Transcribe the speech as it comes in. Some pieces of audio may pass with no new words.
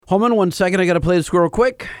Holman, 1 second. I got to play the squirrel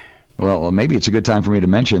quick. Well, maybe it's a good time for me to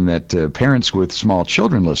mention that parents with small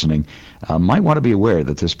children listening might want to be aware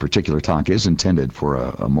that this particular talk is intended for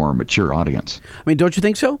a more mature audience. I mean, don't you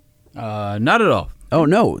think so? Not at all. Oh,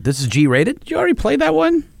 no. This is G-rated? Did you already play that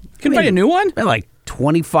one? Can you find a new one? Like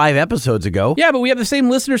 25 episodes ago. Yeah, but we have the same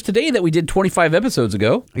listeners today that we did 25 episodes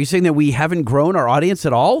ago. Are you saying that we haven't grown our audience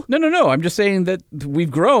at all? No. I'm just saying that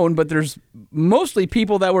we've grown, but there's mostly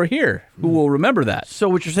people that were here who will remember that. So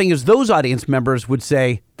what you're saying is those audience members would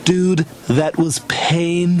say, Dude, that was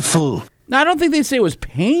painful. No, I don't think they'd say it was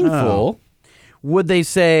painful. Would they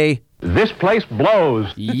say, This place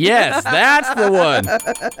blows. Yes, that's the one.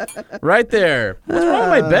 Right there. What's wrong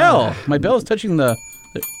with my bell? My bell is touching the...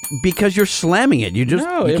 because you're slamming it. You just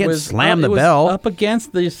No, you it can't was, slam the it was bell. up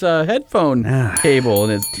against this headphone cable,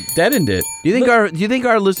 and it deadened it. Do you think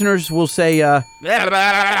our listeners will say, No,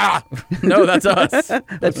 that's us.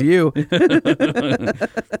 that's you?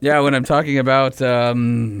 Yeah, when I'm talking about...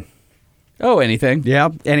 anything. Yeah,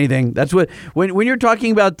 anything. That's what when you're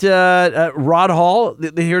talking about Rod Hall.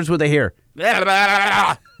 Here's what they hear.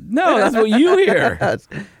 No, that's what you hear.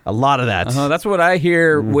 A lot of that. That's what I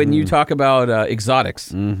hear when you talk about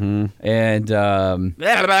exotics. Mm-hmm. And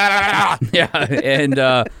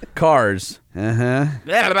and cars. Uh-huh.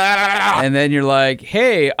 And then you're like,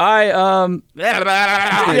 hey, I don't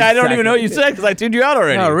even know what you said because I tuned you out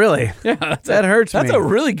already. Oh, really? Yeah, That hurts me. That's a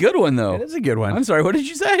really good one, though. That is a good one. I'm sorry, what did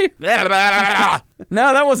you say?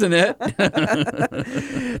 No, that wasn't it.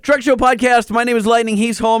 Truck Show Podcast. My name is Lightning.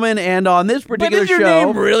 He's Holman. And on this But particular is your show...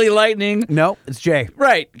 name really Lightning? No, it's Jay.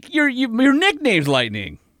 Right. Your nickname's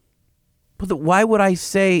Lightning. But why would I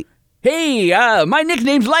say... Hey, my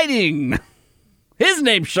nickname's Lightning. His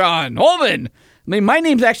name's Sean Holman. I mean, my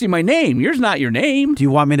name's actually my name. Yours not your name. Do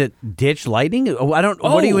you want me to ditch Lightning? Oh, I don't...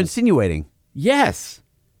 What are you insinuating? Yes.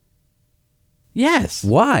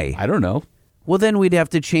 Why? I don't know. Well, then we'd have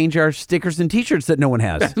to change our stickers and T-shirts that no one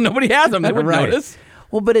has. Nobody has them. They wouldn't Right. notice.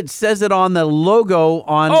 Well, but it says it on the logo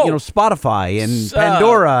on Spotify and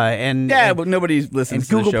Pandora and Yeah, but nobody listens and to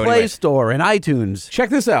the Google show Play anyway. Store and iTunes.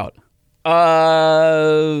 Check this out.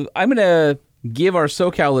 I'm going to give our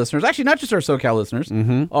SoCal listeners, actually not just our SoCal listeners,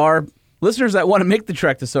 our listeners that want to make the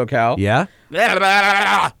trek to SoCal. Yeah?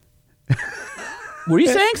 Were you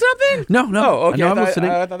saying something? No. Oh, okay. No, I'm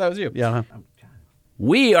listening. I thought that was you. Yeah.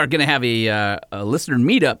 We are going to have a listener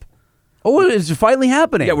meetup. Oh, it's finally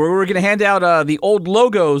happening. Yeah, we're going to hand out the old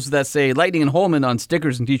logos that say Lightning and Holman on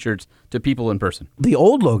stickers and T-shirts to people in person. The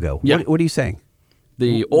old logo. Yeah. What are you saying?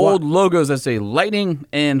 The old logos that say Lightning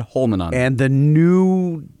and Holman on it. And the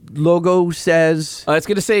new logo says... It's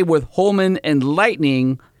going to say with Holman and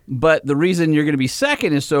Lightning, but the reason you're going to be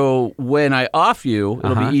second is so when I off you,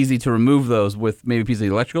 it'll be easy to remove those with maybe a piece of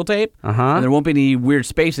electrical tape, and there won't be any weird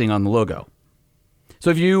spacing on the logo. So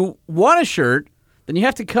if you want a shirt, then you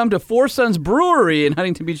have to come to Four Sons Brewery in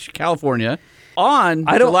Huntington Beach, California on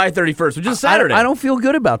July 31st, which is Saturday. I don't feel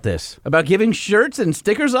good about this. About giving shirts and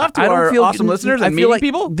stickers off to I don't our feel awesome listeners I and feel meeting like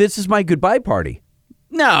people? This is my goodbye party.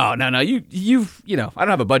 No. You've I don't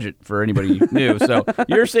have a budget for anybody new, so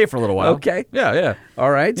you're safe for a little while. Okay. Yeah. All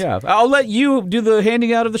right. Yeah. I'll let you do the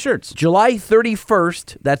handing out of the shirts. July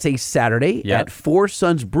 31st, that's a Saturday, at Four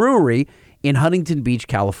Sons Brewery in Huntington Beach,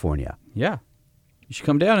 California. Yeah. You should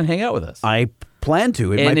come down and hang out with us. I plan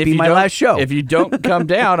to. It And might if be you my don't- last show. If you don't come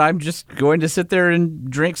down, I'm just going to sit there and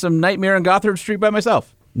drink some Nightmare on Gothard Street by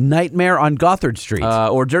myself. Nightmare on Gothard Street.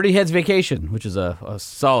 Or Dirty Heads Vacation, which is a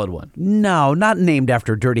solid one. No, not named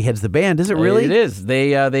after Dirty Heads the band, is it really? It is.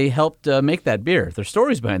 They helped make that beer. There's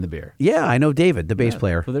stories behind the beer. Yeah, I know David, the bass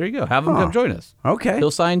player. So there you go. Have him come join us. Okay.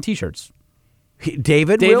 He'll sign T-shirts.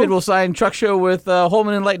 David will sign Truck Show with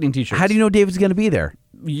Holman and Lightning T-shirts. How do you know David's going to be there?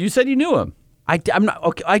 You said you knew him. I'm not.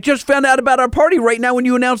 Okay, I just found out about our party right now when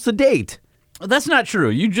you announced the date. That's not true.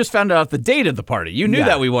 You just found out the date of the party. You knew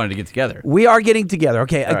that we wanted to get together. We are getting together.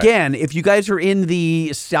 Okay, All again, if you guys are in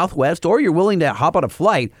the Southwest or you're willing to hop on a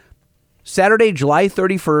flight, Saturday, July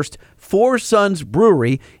 31st, Four Sons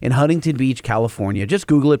Brewery in Huntington Beach, California. Just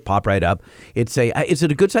Google it, pop right up. Is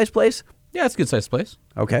it a good-sized place? Yeah, it's a good-sized place.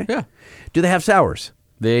 Okay. Yeah. Do they have sours?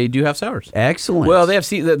 They do have sours. Excellent. Well, they have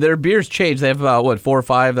their beers change. They have about 4 or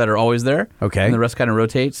 5 that are always there. Okay. And the rest kind of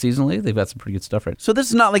rotate seasonally. They've got some pretty good stuff right. So this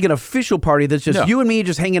is not like an official party. That's just you and me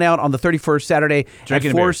just hanging out on the 31st Saturday Drinking at a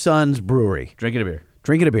beer. Four Sons Brewery. Drinking a beer.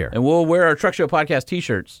 Drinking a beer. And we'll wear our Truck Show Podcast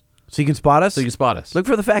T-shirts So you can spot us? so you can spot us. Look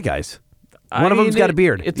for the fat guys. One of them's got a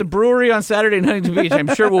beard. It's a brewery on Saturday in Huntington Beach.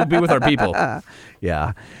 I'm sure we'll be with our people.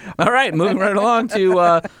 Yeah. All right, moving right along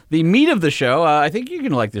to the meat of the show. I think you're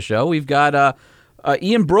going to like the show. We've got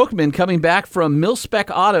Ian Broekman coming back from Mil-Spec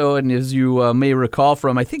Auto, and as you may recall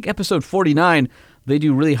from, I think, episode 49, they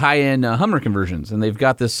do really high-end Hummer conversions, and they've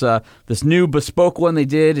got this this new bespoke one they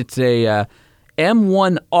did. It's a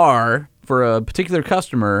M1R for a particular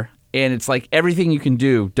customer, and it's like everything you can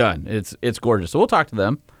do done. It's gorgeous. So we'll talk to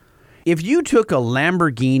them. If you took a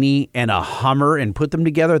Lamborghini and a Hummer and put them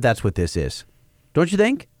together, that's what this is. Don't you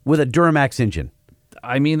think? With a Duramax engine.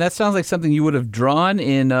 I mean, that sounds like something you would have drawn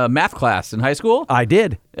in math class in high school. I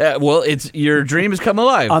did. Well, it's your dream has come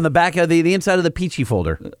alive. On the back of the inside of the Peachy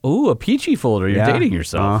folder. Ooh, a Peachy folder. You're dating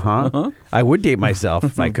yourself. I would date myself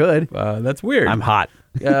if I could. That's weird. I'm hot.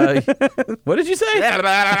 What did you say?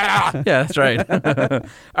 Yeah, that's right. All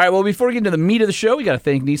right, well, before we get into the meat of the show, we got to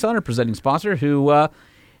thank Nissan, our presenting sponsor, who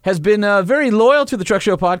has been very loyal to the Truck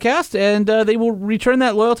Show podcast, and they will return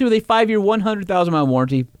that loyalty with a 5-year, 100,000-mile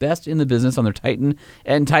warranty. Best in the business on their Titan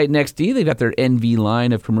and Titan XD. They've got their NV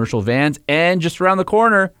line of commercial vans, and just around the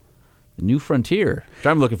corner, the new Frontier, which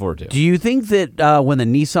I'm looking forward to. Do you think that when the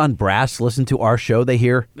Nissan brass listen to our show, they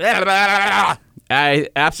hear? I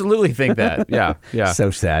absolutely think that. Yeah. So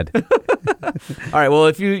sad. All right, well,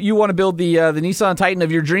 if you want to build the Nissan Titan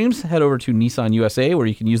of your dreams, head over to Nissan USA, where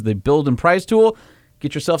you can use the build and price tool.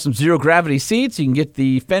 Get yourself some zero-gravity seats. You can get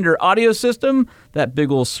the Fender audio system, that big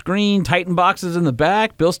old screen, Titan boxes in the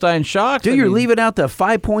back, Bilstein shocks. Dude, you're leaving out the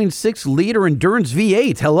 5.6-liter Endurance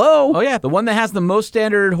V8. Hello? Oh, yeah, the one that has the most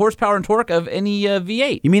standard horsepower and torque of any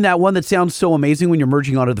V8. You mean that one that sounds so amazing when you're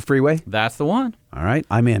merging onto the freeway? That's the one. All right,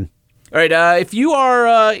 I'm in. All right, if you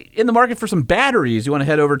are in the market for some batteries, you want to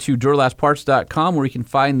head over to DuralastParts.com, where you can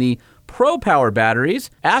find the Pro Power batteries.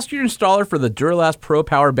 Ask your installer for the Duralast Pro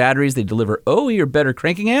Power batteries. They deliver OE or better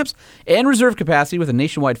cranking amps and reserve capacity with a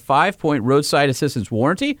nationwide 5-point roadside assistance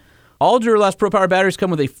warranty. All Duralast Pro Power batteries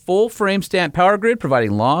come with a full frame stamp power grid,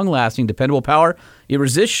 providing long-lasting, dependable power. It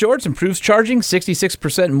resists shorts, improves charging,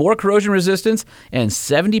 66% more corrosion resistance, and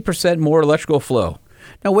 70% more electrical flow.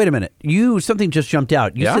 Now, wait a minute. Something just jumped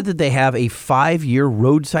out. You said that they have a 5-year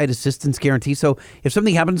roadside assistance guarantee. So if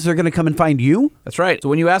something happens, they're going to come and find you? That's right. So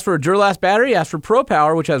when you ask for a Duralast battery, ask for Pro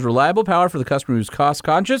Power, which has reliable power for the customer who's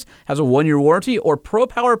cost-conscious, has a 1-year warranty, or Pro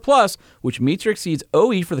Power Plus, which meets or exceeds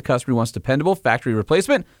OE for the customer who wants dependable factory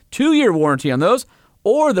replacement, 2-year warranty on those,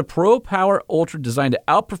 or the Pro Power Ultra, designed to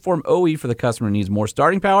outperform OE for the customer who needs more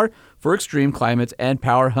starting power for extreme climates and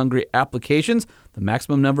power-hungry applications. The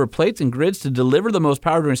maximum number of plates and grids to deliver the most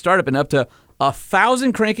power during startup, and up to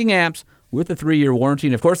 1,000 cranking amps with a 3-year warranty.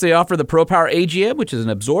 And of course, they offer the Pro Power AGM, which is an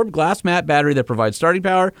absorbed glass mat battery that provides starting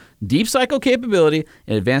power, deep cycle capability,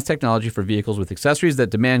 and advanced technology for vehicles with accessories that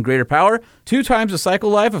demand greater power. 2 times the cycle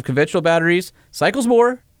life of conventional batteries. Cycles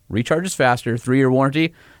more, recharges faster, 3-year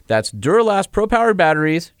warranty. That's Duralast Pro Power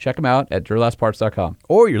batteries. Check them out at DuralastParts.com.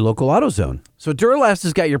 Or your local AutoZone. So Duralast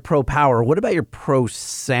has got your Pro Power. What about your Pro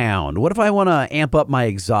Sound? What if I want to amp up my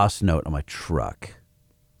exhaust note on my truck?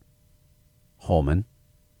 Holman,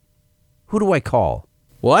 who do I call?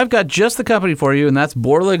 Well, I've got just the company for you, and that's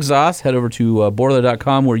Borla Exhaust. Head over to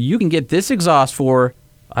Borla.com, where you can get this exhaust for,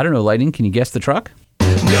 I don't know, Lightning, can you guess the truck?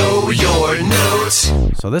 Know your notes.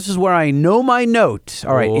 So this is where I know my note.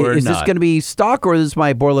 All right, Or is this not. going to be stock or is this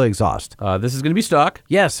my Borla exhaust? This is going to be stock.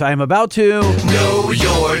 Yes, I'm about to Know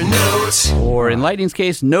your notes. Or in Lightning's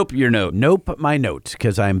case, nope your note. nope my note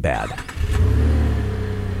because I'm bad.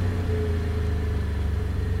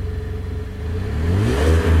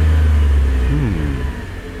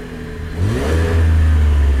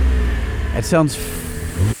 It sounds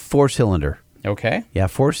 4-cylinder. Okay. Yeah,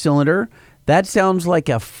 4-cylinder. That sounds like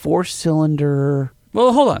a 4-cylinder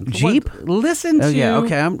Well, hold on. Jeep? Listen to. Oh, yeah,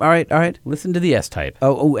 okay. All right. Listen to the S-Type.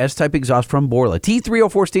 Oh, S-type exhaust from Borla.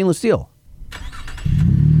 T304 stainless steel.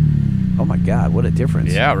 Oh, my God. What a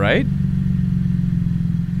difference. Yeah, right?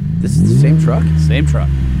 This is the same truck? Same truck.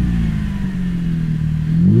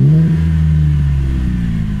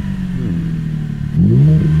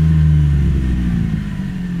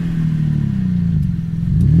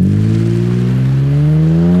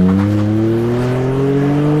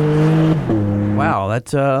 Wow,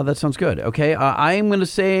 that sounds good. Okay, I'm going to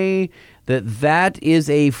say that is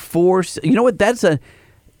a 4. You know what? That's a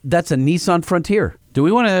Nissan Frontier. Do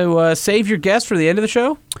we want to save your guess for the end of the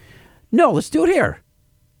show? No, let's do it here.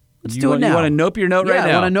 Let's do it now. You want to nope your note right now?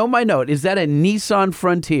 Yeah, I want to know my note. Is that a Nissan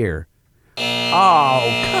Frontier?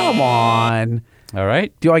 Oh, come on. All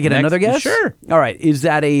right. Do I get Next- another guess? Sure. All right. Is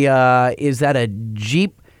that a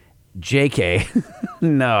Jeep JK?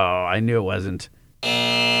 No, I knew it wasn't.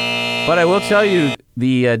 But I will tell you,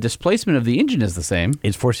 the displacement of the engine is the same.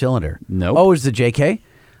 It's 4-cylinder. Nope. Oh, is the JK?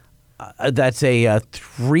 That's a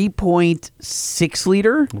 3.6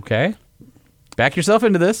 liter. Okay. Back yourself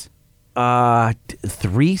into this.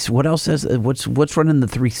 3. What else says? What's running the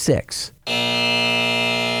 3.6?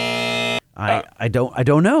 I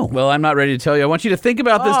don't know. Well, I'm not ready to tell you. I want you to think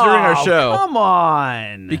about this during our show. Come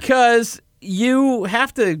on. Because you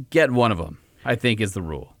have to get one of them, I think is the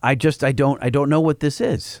rule. I don't know what this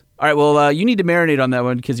is. All right, well, you need to marinate on that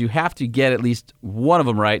one because you have to get at least one of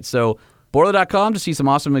them right. So Borla.com to see some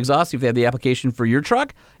awesome exhausts if they have the application for your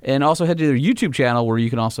truck. And also head to their YouTube channel where you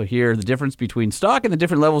can also hear the difference between stock and the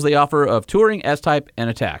different levels they offer of Touring, S-Type, and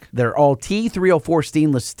Attack. They're all T304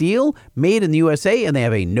 stainless steel, made in the USA, and they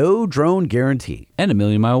have a no drone guarantee. And a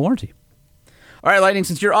 1,000,000-mile warranty. All right, Lightning,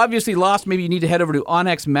 since you're obviously lost, maybe you need to head over to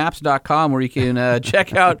onxmaps.com where you can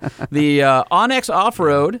check out the Onyx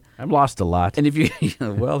Off-Road. I've lost a lot. And if you,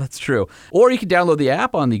 well, that's true. Or you can download the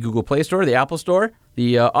app on the Google Play Store, the Apple Store.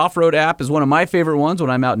 The Off-Road app is one of my favorite ones when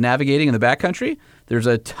I'm out navigating in the backcountry. There's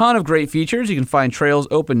a ton of great features. You can find trails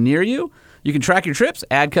open near you. You can track your trips,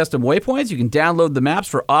 add custom waypoints. You can download the maps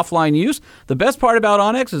for offline use. The best part about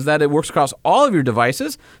Onyx is that it works across all of your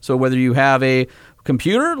devices. So whether you have a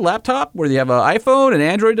computer, laptop, whether you have an iPhone, an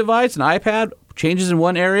Android device, an iPad, changes in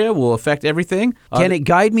one area will affect everything. Can it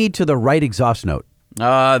guide me to the right exhaust note?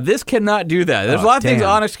 This cannot do that. There's a lot of things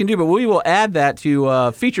Onyx can do, but we will add that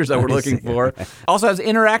to features that we're looking for. Also has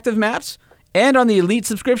interactive maps. And on the Elite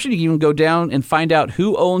subscription, you can even go down and find out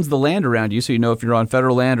who owns the land around you so you know if you're on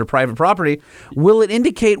federal land or private property. Will it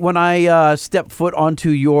indicate when I step foot onto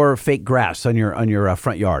your fake grass on your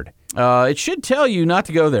front yard? It should tell you not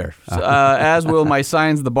to go there, as will my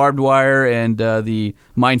signs, the barbed wire, and the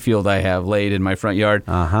minefield I have laid in my front yard.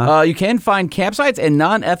 You can find campsites and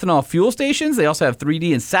non-ethanol fuel stations. They also have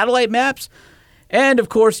 3D and satellite maps. And, of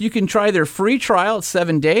course, you can try their free trial. It's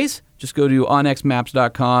 7 days. Just go to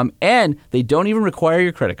onxmaps.com, and they don't even require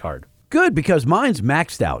your credit card. Good, because mine's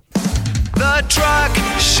maxed out. The Truck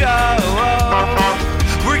Show.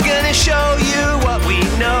 We're gonna show you what we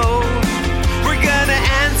know. We're gonna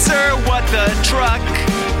answer what the truck,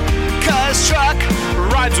 'cause truck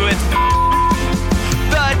rhymes with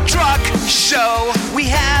the Truck Show. We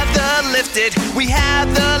have the lifted, we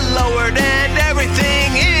have the lowered, and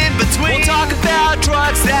everything in between. We'll talk about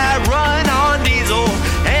trucks that run on diesel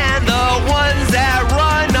and the ones that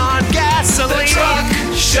run on gasoline. The Truck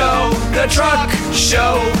Show, the Truck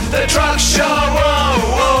Show, the Truck Show. Whoa,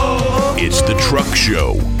 whoa. It's the Truck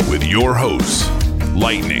Show with your hosts,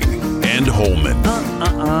 Lightning and Holman.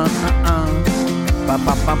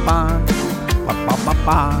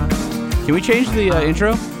 Can we change the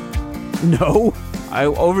intro? No.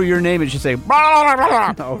 Over your name, it should say...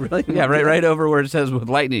 Oh, really? Yeah, right over where it says with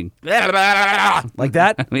lightning. Like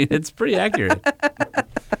that? I mean, it's pretty accurate.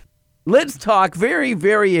 Let's talk very,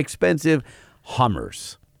 very expensive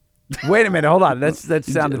Hummers. Wait a minute. Hold on. That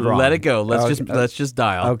sounded wrong. Let it go. Let's just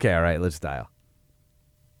dial. Okay, all right. Let's dial.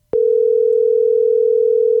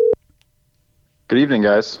 Good evening,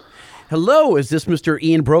 guys. Hello. Is this Mr.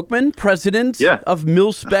 Ian Broekman, president of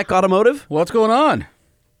Mil-Spec Automotive? What's going on?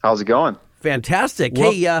 How's it going? Fantastic.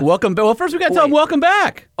 Welcome. Well, first we got to tell him welcome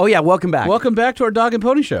back. Oh, yeah. Welcome back. Welcome back to our Dog and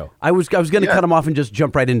Pony Show. I was going to cut him off and just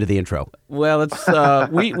jump right into the intro. Well, it's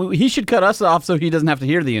he should cut us off so he doesn't have to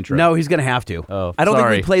hear the intro. No, he's going to have to. Oh, I don't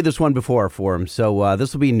sorry. think we played this one before for him, so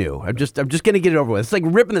this will be new. I'm just going to get it over with. It's like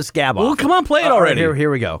ripping the scab off. Well, come on, play it already. Here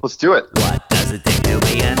we go. Let's do it. What does it take to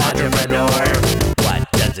be an entrepreneur?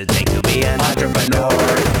 What does it take to be an entrepreneur?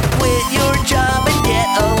 Quit your job and get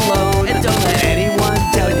a loan. And don't let anyone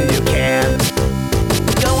tell you you can't.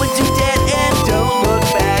 Go into debt and don't look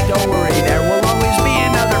back. Don't worry, there will always be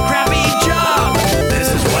another crappy job. This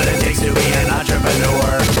is what it takes to be an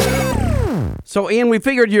entrepreneur. So, Ian, we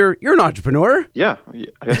figured you're an entrepreneur. Yeah,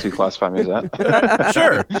 I guess you classify me as that.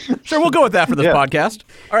 Sure, we'll go with that for this podcast.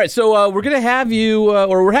 All right, so we're gonna have you,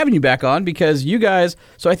 or we're having you back on because you guys.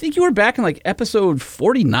 So I think you were back in like episode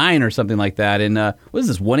 49 or something like that. And what is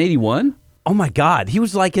this, 181? Oh my God, he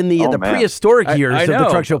was like in the man. prehistoric years I of the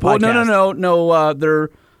Truck Show podcast. Well, no.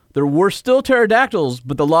 There were still pterodactyls,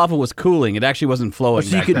 but the lava was cooling. It actually wasn't flowing.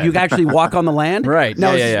 So you could actually walk on the land, Right.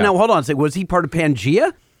 Now, Yeah. Now hold on. So was he part of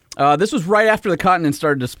Pangea? This was right after the continent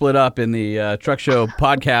started to split up in the Truck Show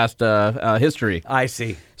podcast history. I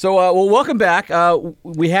see. So, well, welcome back.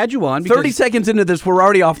 We had you on. 30 seconds into this, we're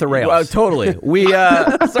already off the rails. Totally. We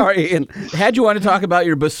sorry, and had you on to talk about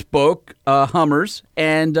your bespoke Hummers,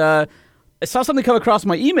 and I saw something come across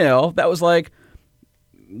my email that was like,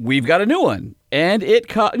 "We've got a new one." And it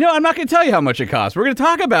cost. No, I'm not going to tell you how much it costs. We're going to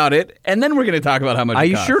talk about it, and then we're going to talk about how much. Are it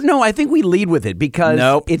you costs. sure? No, I think we lead with it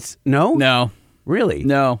because it's no. Really?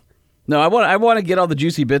 No. I want to get all the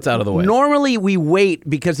juicy bits out of the way. Normally we wait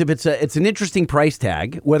because if it's an interesting price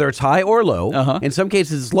tag, whether it's high or low, in some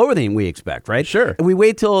cases it's lower than we expect, right? Sure. And we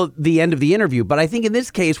wait till the end of the interview. But I think in this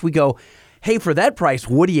case we go, hey, for that price,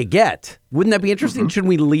 what do you get? Wouldn't that be interesting? Should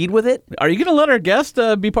we lead with it? Are you going to let our guest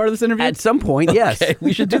be part of this interview? At some point, yes. Okay,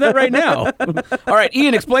 we should do that right now. All right,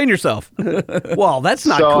 Ian, explain yourself. Well, that's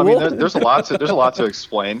not So, cool. I mean, there's a lot to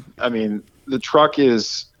explain. I mean, the truck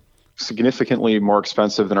is significantly more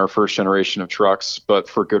expensive than our first generation of trucks, but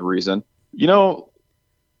for good reason. You know,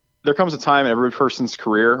 there comes a time in every person's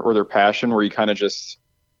career or their passion where you kind of just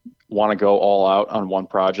want to go all out on one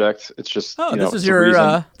project. It's just, this is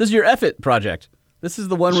your effort project. This is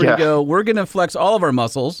the one where you go, we're going to flex all of our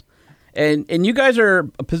muscles. And you guys are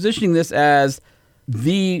positioning this as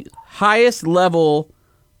the highest level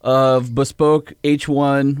of bespoke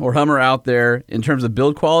H1 or Hummer out there in terms of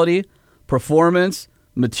build quality, performance,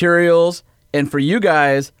 materials. And for you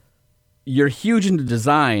guys, you're huge into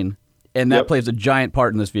design, and that plays a giant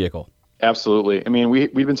part in this vehicle. Absolutely. I mean,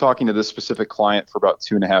 we've been talking to this specific client for about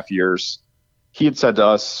 2.5 years. He had said to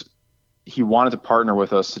us he wanted to partner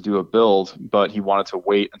with us to do a build, but he wanted to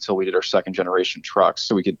wait until we did our second generation trucks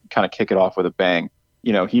so we could kind of kick it off with a bang.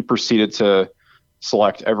 You know, he proceeded to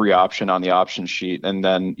select every option on the option sheet and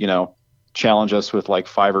then, challenge us with like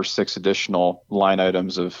 5 or 6 additional line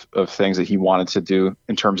items of things that he wanted to do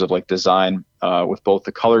in terms of like design with both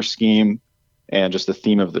the color scheme and just the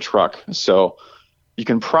theme of the truck. So you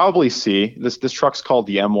can probably see this truck's called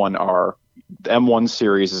the M1R. The M1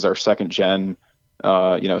 series is our second gen,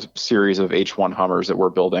 series of H1 Hummers that we're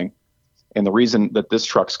building. And the reason that this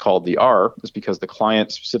truck's called the R is because the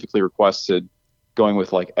client specifically requested going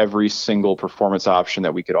with like every single performance option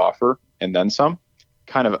that we could offer and then some.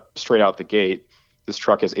 Kind of straight out the gate, this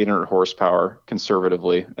truck has 800 horsepower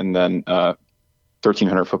conservatively and then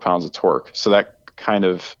 1,300 foot-pounds of torque. So that kind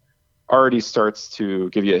of already starts to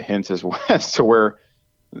give you a hint as to where,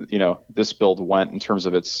 this build went in terms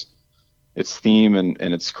of its theme and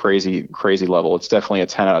its crazy level. It's definitely a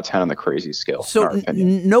 10 out of 10 on the crazy scale. So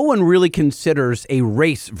no one really considers a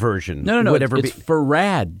race version. No. It's for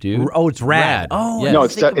rad, dude. Oh, it's rad. Oh, yeah. No,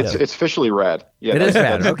 it's officially rad. Yeah, it is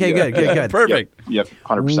rad. Okay, good. Perfect. Yep,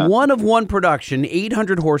 100%. One of one production,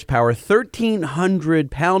 800 horsepower, 1,300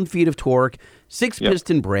 pound-feet of torque, 6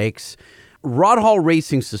 piston brakes. Rod Hall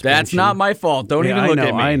Racing suspension. That's not my fault. Don't even look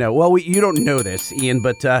at me. I know. Well, you don't know this, Ian,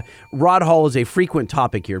 but Rod Hall is a frequent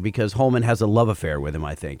topic here because Holman has a love affair with him,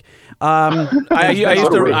 I think.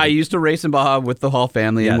 I used to race in Baja with the Hall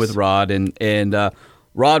family and with Rod, and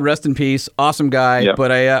Rod, rest in peace, awesome guy. Yep.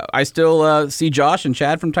 But I still see Josh and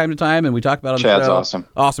Chad from time to time, and we talk about it on Chad's the show. awesome.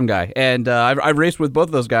 Awesome guy. And I've raced with both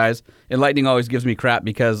of those guys, and Lightning always gives me crap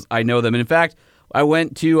because I know them. And in fact, I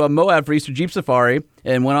went to Moab for Easter Jeep Safari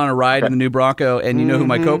and went on a ride in the new Bronco. And you know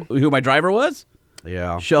who my driver was?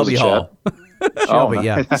 Yeah, Shelby Hall. Shelby,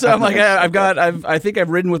 yeah. So I'm like, I think I've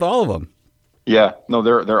ridden with all of them. Yeah, no,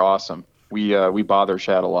 they're awesome. We bother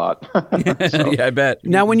Chad a lot. Yeah, I bet.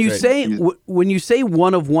 Now, when you say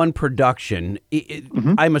one of one production,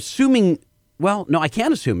 I'm assuming. Well, no, I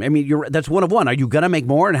can't assume. I mean, that's one of one. Are you going to make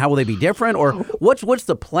more, and how will they be different? Or what's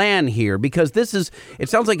the plan here? Because it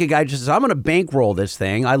sounds like a guy just says, I'm going to bankroll this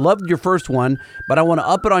thing. I loved your first one, but I want to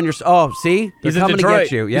up it on your... Oh, see? They're coming to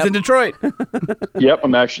get you. Yep. He's in Detroit.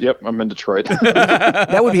 I'm in Detroit.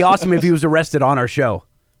 That would be awesome if he was arrested on our show.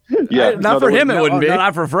 Yeah, not for him, it wouldn't be. No,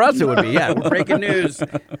 not for us, it would be. Yeah, we're breaking news.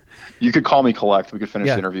 You could call me Collect. We could finish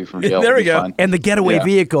the interview from jail. There we go. Fine. And the getaway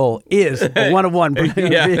vehicle is a one of one.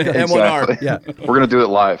 M1R. Exactly. Yeah, we're gonna do it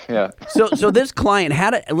live. Yeah. So this client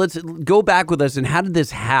let's go back with us. And how did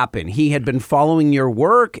this happen? He had been following your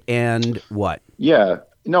work, and what? Yeah.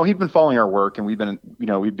 No, he'd been following our work, and we've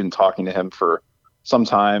been talking to him for some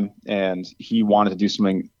time, and he wanted to do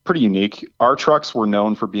something pretty unique. Our trucks were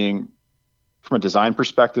known for being, from a design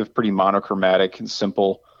perspective, pretty monochromatic and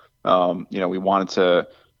simple. We wanted to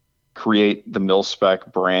create the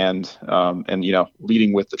mil-spec brand, and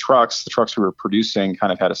leading with the trucks we were producing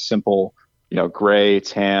kind of had a simple, gray,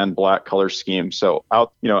 tan, black color scheme. So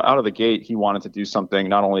out of the gate, he wanted to do something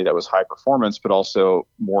not only that was high performance, but also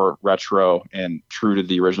more retro and true to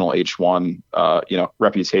the original H1,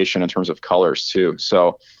 reputation in terms of colors too. So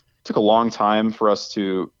it took a long time for us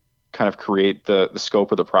to kind of create the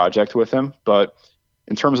scope of the project with him. But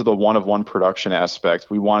in terms of the one of one production aspect,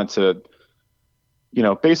 we wanted to,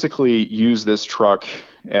 basically use this truck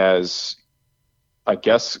as, I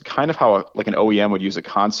guess, kind of how an OEM would use a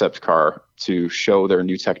concept car to show their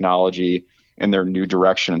new technology and their new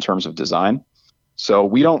direction in terms of design. So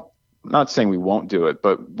I'm not saying we won't do it,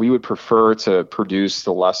 but we would prefer to produce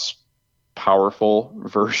the less powerful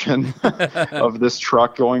version of this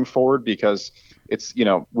truck going forward, because it's,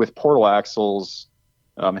 with portal axles,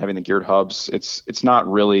 having the geared hubs, it's not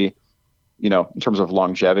really, in terms of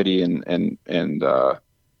longevity and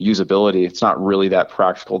usability. It's not really that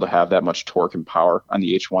practical to have that much torque and power on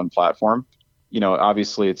the H1 platform.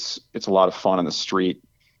 Obviously it's a lot of fun on the street,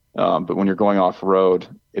 but when you're going off road,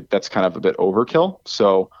 that's kind of a bit overkill.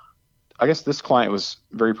 So I guess this client was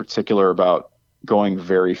very particular about going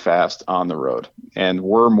very fast on the road, and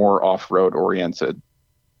we're more off-road oriented,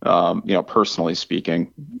 personally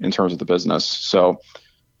speaking, in terms of the business. So,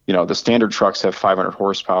 the standard trucks have 500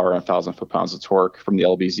 horsepower and 1,000 foot-pounds of torque from the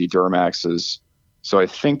LBZ Duramaxes. So I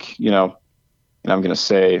think, and I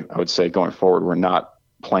would say going forward, we're not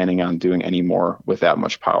planning on doing any more with that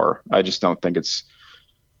much power. I just don't think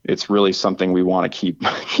it's really something we want to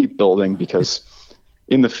keep building, because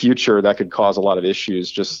in the future that could cause a lot of issues,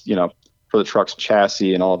 just, for the truck's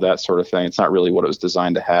chassis and all of that sort of thing. It's not really what it was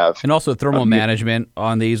designed to have. And also thermal management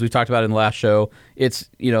on these. We talked about it in the last show. It's,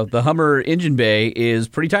 the Hummer engine bay is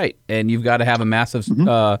pretty tight, and you've got to have a massive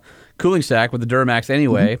cooling stack with the Duramax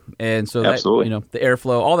anyway. And so Absolutely. that, the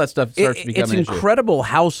airflow, all that stuff starts to become an issue. It's incredible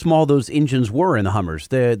how small those engines were in the Hummers.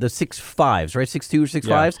 The 6.5s, right? 6.2 or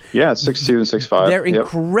 6.5s? Yeah, 6.2 and 6.5. They're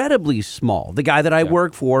incredibly small. The guy that I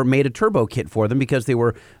work for made a turbo kit for them because they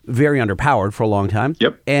were very underpowered for a long time.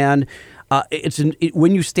 Yep. And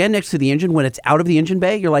when you stand next to the engine, when it's out of the engine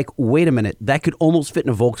bay, you're like, wait a minute, that could almost fit in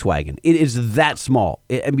a Volkswagen. It is that small.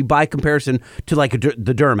 By comparison to the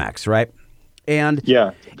Duramax, right? And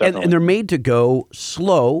yeah, and they're made to go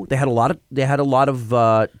slow. They had a lot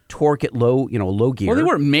of torque at low gear. Well, they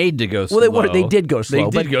weren't made to go slow. Well, they did go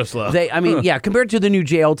slow. They did go slow. Compared to the new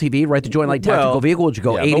JLTV, right, the Joint Light Tactical Vehicle, which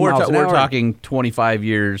go 80 miles an hour. We're talking 25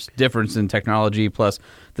 years difference in technology, plus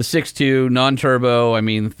the 6.2 non-turbo.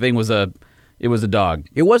 The thing was it was a dog.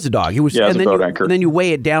 It was a dog. It was, and boat anchor. And then you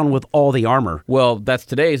weigh it down with all the armor. Well, that's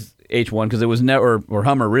today's H1, because it was never, or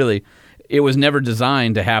Hummer really. It was never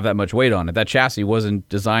designed to have that much weight on it. That chassis wasn't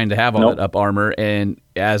designed to have all that up armor. And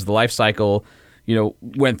as the life cycle,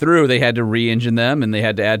 went through, they had to re-engine them, and they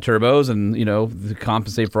had to add turbos and, to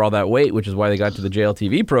compensate for all that weight, which is why they got to the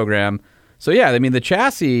JLTV program. So yeah, the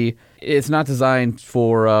chassis, it's not designed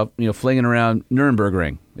for flinging around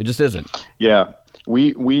Nuremberg It just isn't. Yeah,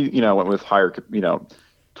 we went with higher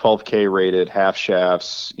 12K rated half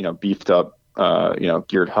shafts, beefed up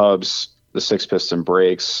geared hubs, the 6-piston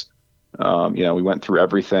brakes. We went through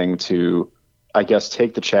everything to, I guess,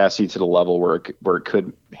 take the chassis to the level where it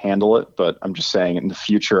could handle it. But I'm just saying, in the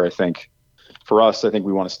future, I think we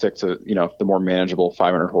want to stick to, the more manageable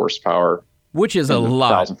 500 horsepower. Which is a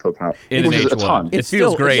lot. 1,000 foot-pounds. Which is a ton. It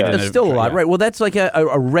feels great. It's still a lot, right? Well, that's like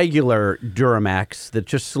a regular Duramax that's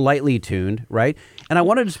just slightly tuned, right? And I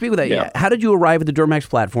wanted to speak with that. Yeah. How did you arrive at the Duramax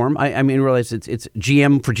platform? I realize it's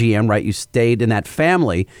GM for GM, right? You stayed in that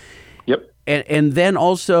family. Yep. And then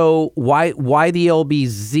also, why the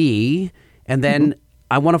LBZ? And then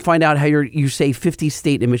I want to find out how you say 50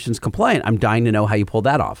 state emissions compliant. I'm dying to know how you pulled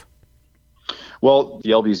that off. Well, the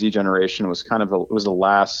LBZ generation was it was the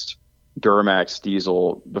last Duramax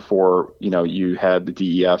diesel before, you had the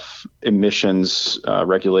DEF emissions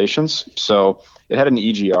regulations. So it had an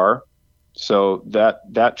EGR. So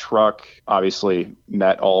that truck obviously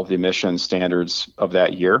met all of the emission standards of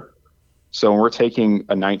that year. So when we're taking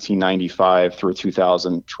a 1995 through a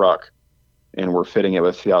 2000 truck and we're fitting it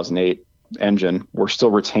with 2008 engine, we're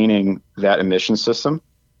still retaining that emission system.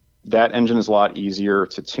 That engine is a lot easier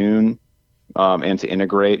to tune and to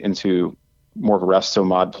integrate into more of a Resto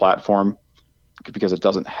Mod platform because it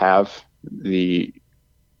doesn't have the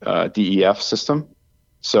DEF system.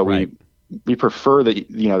 So we prefer the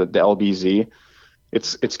LBZ.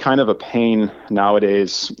 It's kind of a pain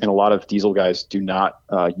nowadays, and a lot of diesel guys do not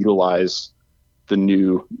utilize the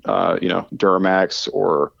new Duramax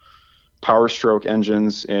or Power Stroke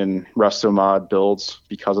engines in Resto Mod builds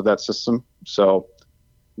because of that system. So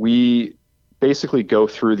we basically go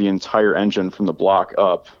through the entire engine from the block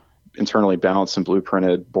up, internally balanced and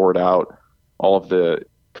blueprinted, bored out. All of the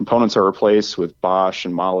components are replaced with Bosch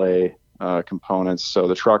and Mahle components. So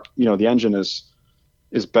the truck, the engine is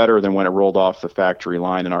better than when it rolled off the factory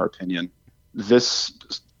line, in our opinion. This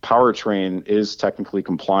powertrain is technically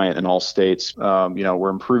compliant in all states. We're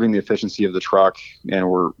improving the efficiency of the truck, and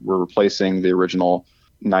we're replacing the original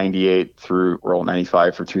 98 through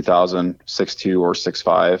 95 through 2000 6.2 or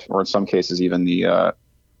 6.5, or in some cases even the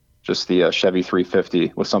Chevy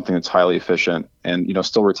 350 with something that's highly efficient and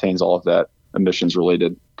still retains all of that emissions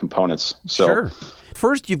related components. So sure.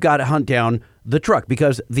 First, you've got to hunt down the truck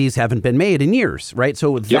because these haven't been made in years, right?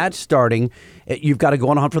 So that's starting. You've got to go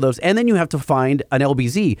on a hunt for those. And then you have to find an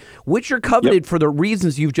LBZ, which are coveted for the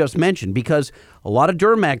reasons you've just mentioned, because a lot of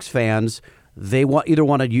Duramax fans, they want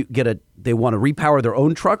to they want to repower their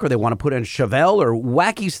own truck, or they want to put in Chevelle, or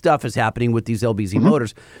wacky stuff is happening with these LBZ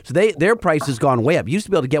motors. So their price has gone way up. You used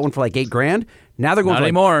to be able to get one for like $8,000. Now they're going Not for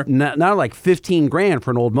anymore. Now like $15,000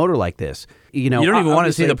 for an old motor like this. You don't even want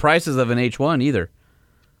to see the prices of an H1 either.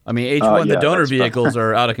 I mean, H1, the donor vehicles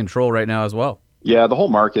are out of control right now as well. Yeah, the whole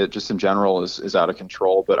market just in general is out of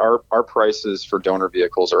control, but our prices for donor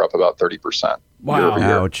vehicles are up about 30%. Wow. year over year.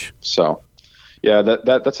 Ouch. So, yeah,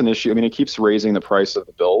 that's an issue. I mean, it keeps raising the price of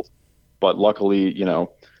the build, but luckily,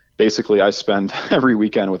 basically I spend every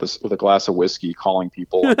weekend with a glass of whiskey calling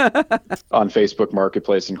people on Facebook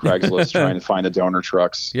Marketplace and Craigslist trying to find the donor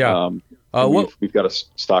trucks. Yeah. We've got a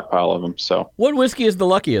stockpile of them. So, what whiskey is the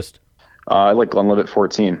luckiest? I like Glenlivet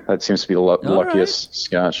 14. That seems to be the luckiest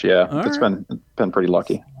Scotch. Yeah, it's been pretty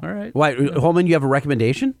lucky. All right. Why, Holman? You have a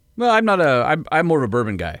recommendation? Well, I'm more of a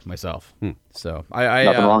bourbon guy myself. So I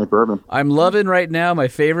Nothing wrong with bourbon. I'm loving right now my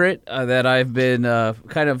favorite that I've been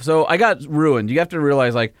so I got ruined. You have to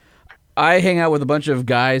realize, like, I hang out with a bunch of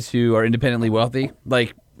guys who are independently wealthy.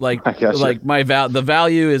 Like the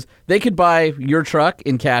value is they could buy your truck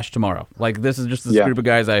in cash tomorrow. Like, this is just this group of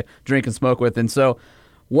guys I drink and smoke with, and so.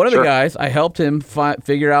 One of the guys, I helped him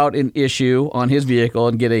figure out an issue on his vehicle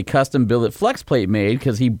and get a custom billet flex plate made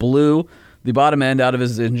because he blew the bottom end out of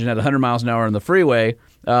his engine at 100 miles an hour on the freeway,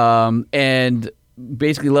 and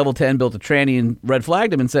basically level 10 built a tranny and red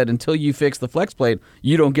flagged him and said, until you fix the flex plate,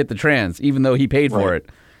 you don't get the trans, even though he paid for it.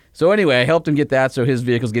 So anyway, I helped him get that, so his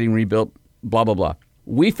vehicle's getting rebuilt, blah, blah, ball.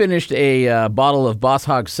 We finished a bottle of Boss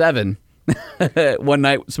Hog 7 one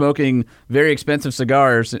night smoking very expensive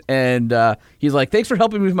cigars, and he's like, thanks for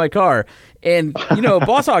helping me with my car. And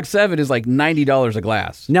Boss Hog 7 is like $90 a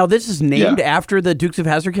glass. Now this is named after the Dukes of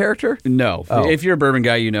Hazzard character? No. If you're a bourbon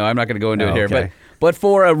guy, I'm not going to go into it here. But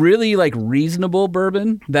for a really reasonable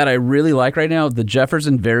bourbon that I really like right now, the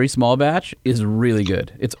Jefferson Very Small Batch is really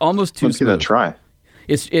good. It's almost too smooth. Let's give that a try.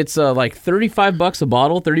 It's like $35 a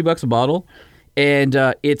bottle, $30 a bottle, and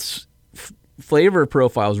it's flavor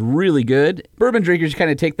profile is really good. Bourbon drinkers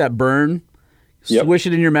kind of take that burn, swish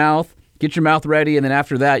it in your mouth, get your mouth ready, and then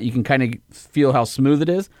after that, you can kind of feel how smooth it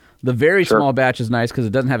is. The very small batch is nice because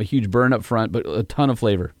it doesn't have a huge burn up front, but a ton of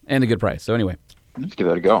flavor and a good price. So anyway. Let's give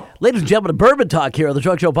that a go. Ladies and gentlemen, Bourbon Talk here on the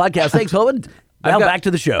Truck Show Podcast. Thanks, Holman. Now back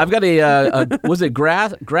to the show. I've got was it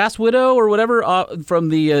Grass Widow or whatever from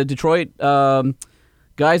the Detroit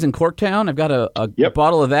guys in Corktown. I've got a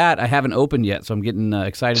bottle of that. I haven't opened yet, so I'm getting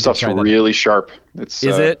excited Stuff's to try that. really sharp. Is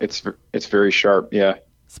it? It's very sharp. Yeah.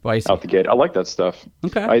 Spicy. Out the gate. I like that stuff.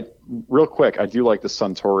 Okay. Real quick, I do like the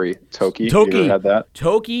Suntory Toki. Toki. You ever had that?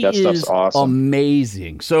 Toki that stuff's is awesome.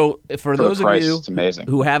 Amazing. So for those the price, of you it's amazing.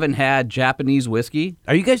 who haven't had Japanese whiskey.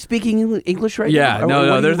 Are you guys speaking English right now? Yeah.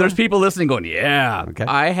 No. There's people listening going, yeah. Okay.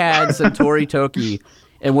 I had Suntory Toki.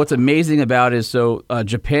 And what's amazing about it is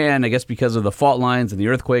Japan, I guess because of the fault lines and the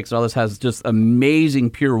earthquakes and all this, has just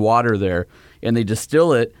amazing pure water there. And they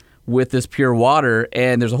distill it with this pure water.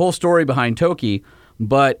 And there's a whole story behind Toki,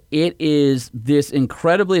 but it is this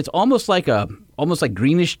incredibly, it's almost like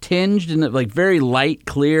greenish tinged and like very light,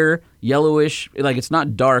 clear, yellowish. Like it's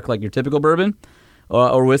not dark like your typical bourbon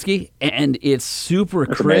or whiskey. And it's super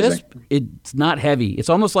crisp. Amazing. It's not heavy. It's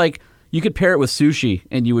almost like you could pair it with sushi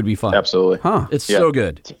and you would be fine. Absolutely. Huh. It's so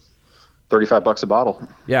good. $35 a bottle.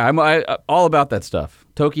 Yeah, I'm all about that stuff.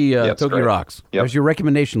 Toki rocks. Yep. There's your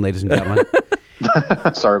recommendation, ladies and gentlemen.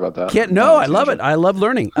 Sorry about that. I love it. I love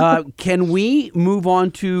learning. Can we move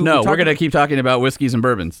on to? No, we're going to keep talking about whiskeys and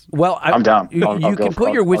bourbons. Well, I'm down. You can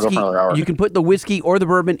put your whiskey. You can put the whiskey or the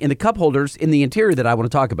bourbon in the cup holders in the interior that I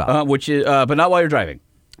want to talk about. Which is, but not while you're driving.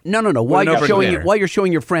 No. While you're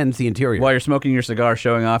showing your friends the interior. While you're smoking your cigar,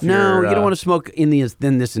 showing off. No, you don't want to smoke in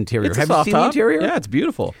this interior. Have you seen the interior? Yeah, it's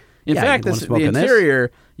beautiful. In fact, the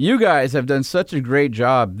interior, you guys have done such a great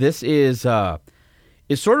job. This is,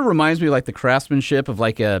 it sort of reminds me of like the craftsmanship of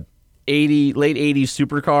like a late 80s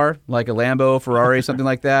supercar, like a Lambo, Ferrari, something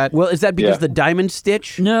like that. Well, is that because the diamond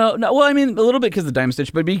stitch? No. Well, I mean, a little bit because of the diamond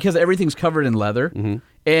stitch, but because everything's covered in leather. Mm-hmm.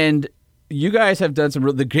 And you guys have done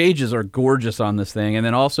the gauges are gorgeous on this thing, and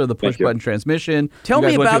then also the push-button transmission. Tell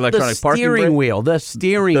me about the steering wheel. The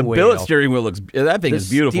steering wheel. The billet steering wheel that thing is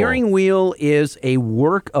beautiful. The steering wheel is a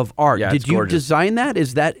work of art. Yeah, Did you gorgeous. design that?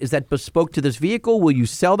 Is that bespoke to this vehicle? Will you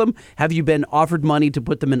sell them? Have you been offered money to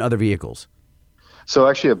put them in other vehicles? So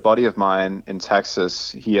actually, a buddy of mine in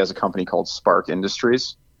Texas, he has a company called Spark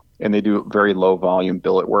Industries, and they do very low volume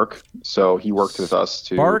billet work. So he worked with us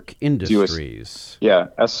to Spark Industries.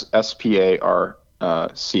 SPARC,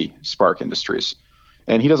 Spark Industries.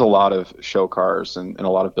 And he does a lot of show cars and a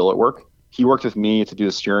lot of billet work. He worked with me to do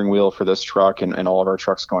the steering wheel for this truck and all of our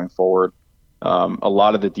trucks going forward. A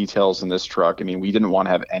lot of the details in this truck, I mean, we didn't want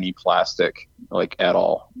to have any plastic like at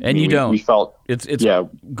all. And we felt it's yeah,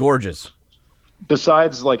 gorgeous.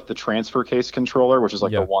 Besides like the transfer case controller, which is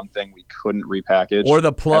like the one thing we couldn't repackage, or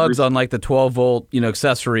the plugs on like the 12-volt,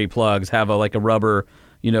 accessory plugs have a rubber,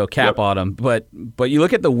 cap on them. But you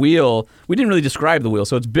look at the wheel. We didn't really describe the wheel,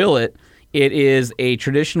 so it's billet. It is a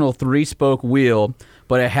traditional 3-spoke wheel,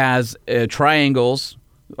 but it has triangles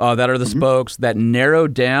that are the spokes that narrow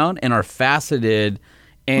down and are faceted.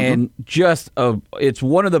 And it's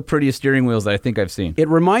one of the prettiest steering wheels that I think I've seen. It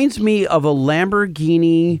reminds me of a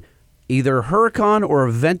Lamborghini, either Huracan or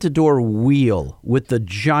a Aventador wheel with the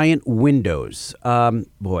giant windows.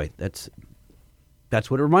 Boy, that's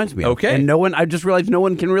what it reminds me of. Okay. And I just realized no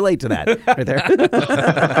one can relate to that right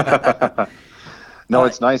there. No,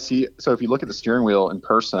 it's nice. So if you look at the steering wheel in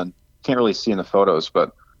person, can't really see in the photos,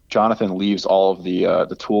 but Jonathan leaves all of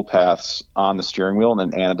the tool paths on the steering wheel and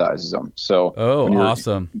then anodizes them. So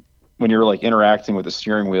awesome. When you're like interacting with the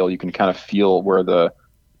steering wheel, you can kind of feel where the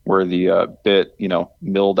bit,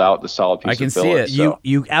 milled out the solid piece I can of see billet. it. So,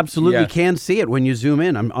 You absolutely can see it when you zoom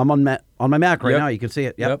in. I'm on my Mac right now. You can see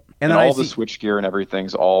it. Yep. and all the switch gear and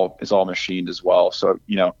everything's all machined as well. So,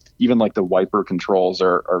 even like the wiper controls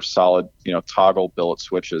are solid, toggle billet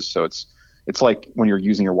switches. So it's like when you're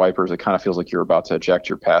using your wipers, it kind of feels like you're about to eject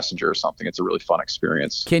your passenger or something. It's a really fun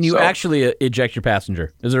experience. Can you actually eject your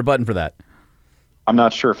passenger? Is there a button for that? I'm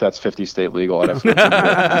not sure if that's 50 state legal. I'd have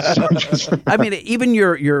to I mean, even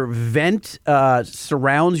your vent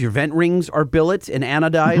surrounds, your vent rings are billets and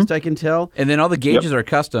anodized, I can tell. And then all the gauges are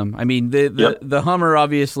custom. I mean, the Hummer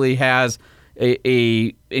obviously has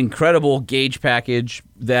a incredible gauge package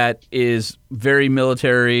that is very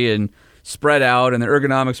military and spread out, and the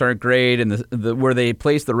ergonomics aren't great, and the where they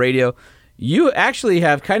place the radio. You actually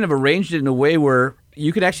have kind of arranged it in a way where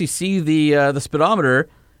you can actually see the speedometer.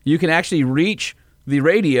 You can actually reach the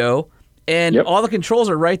radio, and all the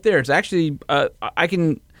controls are right there. It's actually I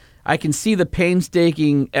can see the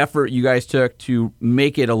painstaking effort you guys took to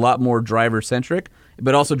make it a lot more driver centric,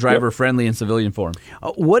 but also driver friendly in civilian form.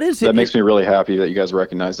 What is it? That makes me really happy that you guys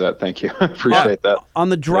recognize that. Thank you. Appreciate that. On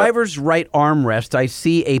the driver's right armrest, I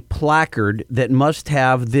see a placard that must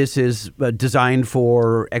have "This is designed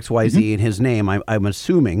for XYZ" in his name. I'm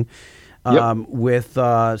assuming, with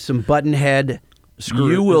some button head.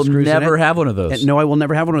 You will never have one of those. No, I will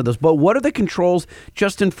never have one of those. But what are the controls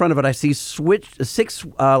just in front of it? I see six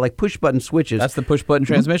like push button switches. That's the push button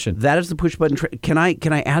transmission. That is the push button. Can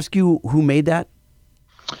I ask you who made that?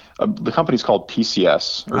 The company's called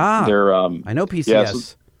PCS. They're I know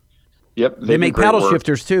PCS. They make paddle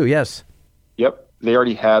shifters too. Yes. Yep. They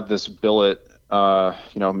already had this billet,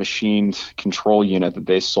 machined control unit that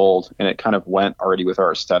they sold, and it kind of went already with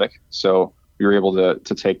our aesthetic. So we were able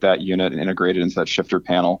to take that unit and integrate it into that shifter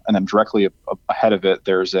panel. And then directly ahead of it,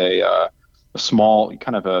 there's a small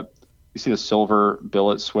kind of you see the silver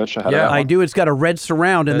billet switch ahead of that? I do. It's got a red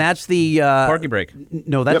surround, and that's the parking brake.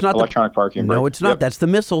 No, that's not electronic parking brake. No, it's not. That's the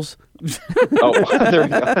missiles. There you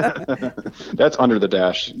go. That's under the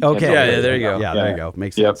dash. Okay. Yeah, there you go. Yeah, there you go.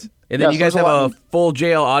 Makes sense. And then you guys have a full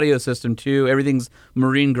JL audio system too. Everything's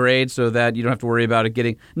marine grade, so that you don't have to worry about it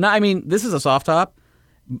getting. No, I mean, this is a soft top.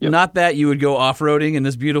 Not that you would go off-roading in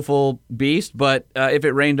this beautiful beast, but if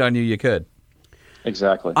it rained on you, you could.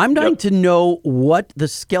 Exactly. I'm dying to know what the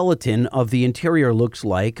skeleton of the interior looks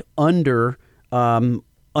like under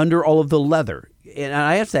all of the leather. And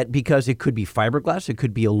I ask that because it could be fiberglass, it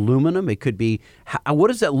could be aluminum, it could be... What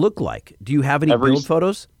does that look like? Do you have any build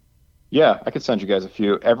photos? Yeah, I could send you guys a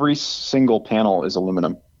few. Every single panel is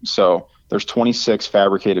aluminum. So there's 26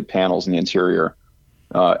 fabricated panels in the interior.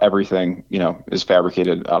 Everything, is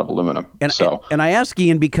fabricated out of aluminum. And I ask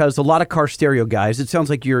Ian because a lot of car stereo guys, it sounds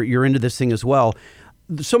like you're into this thing as well.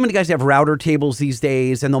 So many guys have router tables these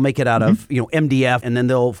days, and they'll make it out of MDF, and then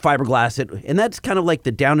they'll fiberglass it, and that's kind of like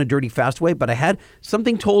the down and dirty fast way. But I had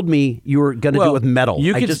something told me you were going to do it with metal.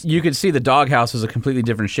 You could see the doghouse is a completely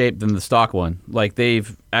different shape than the stock one. Like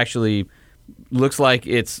they've actually looks like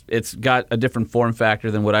it's got a different form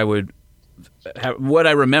factor than what I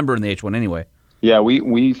remember in the H1 anyway. Yeah,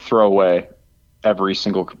 we throw away every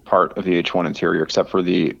single part of the H1 interior except for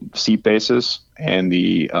the seat bases and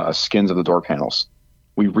the skins of the door panels.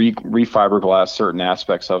 We refiberglass certain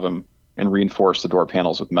aspects of them and reinforce the door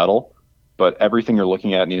panels with metal. But everything you're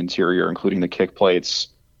looking at in the interior, including the kick plates,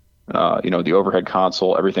 the overhead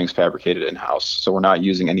console, everything's fabricated in-house. So we're not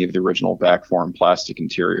using any of the original backform plastic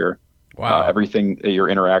interior. Wow. Everything that you're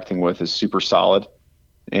interacting with is super solid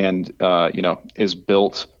and, is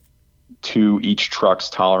built to each truck's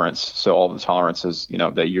tolerance. So all the tolerances,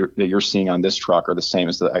 that you're seeing on this truck are the same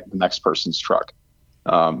as the next person's truck.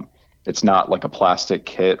 It's not like a plastic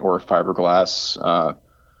kit or a fiberglass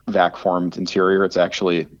vac formed interior. It's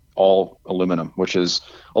actually all aluminum, which is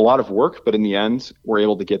a lot of work, but in the end, we're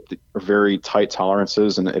able to get very tight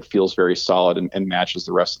tolerances, and it feels very solid and matches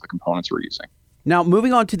the rest of the components we're using. Now,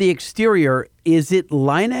 moving on to the exterior, is it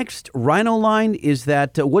Line-X, Rhino-Line? Is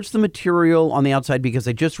that, what's the material on the outside? Because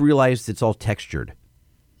I just realized it's all textured.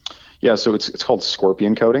 Yeah, so it's called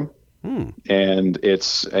Scorpion coating, and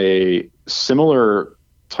it's a similar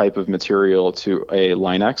type of material to a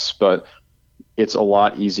Line-X, but it's a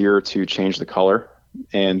lot easier to change the color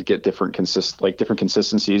and get different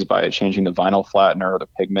consistencies by changing the vinyl flattener or the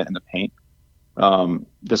pigment in the paint.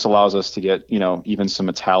 This allows us to get, even some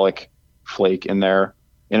metallic flake in there,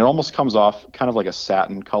 and it almost comes off kind of like a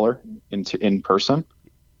satin color in person.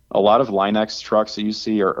 A lot of Line-X trucks that you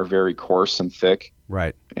see are very coarse and thick,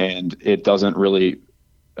 right? And it doesn't really,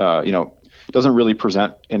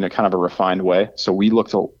 present in a kind of a refined way. So we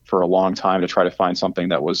looked for a long time to try to find something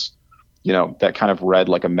that was, that kind of read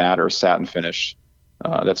like a matte or satin finish.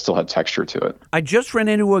 That still had texture to it. I just ran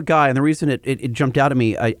into a guy, and the reason it jumped out at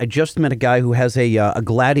me, I just met a guy who has a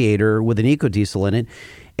Gladiator with an EcoDiesel in it,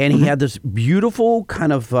 and he had this beautiful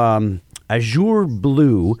kind of azure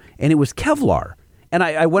blue, and it was Kevlar. And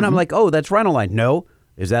I went, I'm like, oh, that's Rhino-Line. No.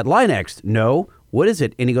 Is that Line-X? No. What is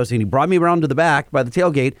it? And he goes, and he brought me around to the back by the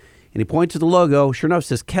tailgate, and he points to the logo. Sure enough, it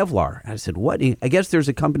says Kevlar. And I said, what? I guess there's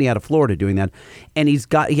a company out of Florida doing that. And he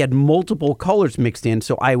had multiple colors mixed in.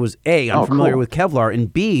 So I was, A, unfamiliar with Kevlar,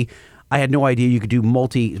 and B, I had no idea you could do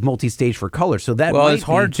multi-stage for color. So that it's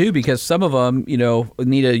hard too, because some of them,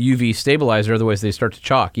 need a UV stabilizer, otherwise they start to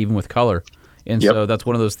chalk even with color. And so that's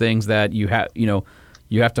one of those things that you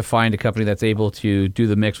have to find a company that's able to do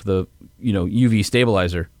the mix with a UV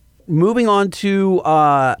stabilizer. Moving on to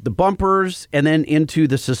the bumpers and then into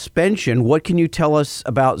the suspension, what can you tell us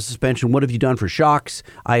about suspension? What have you done for shocks?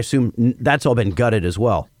 I assume that's all been gutted as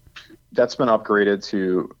well. That's been upgraded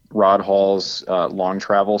to Rod Hall's long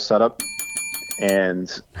travel setup.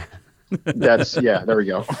 And that's, there we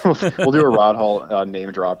go. We'll do a Rod Hall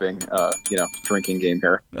name dropping, drinking game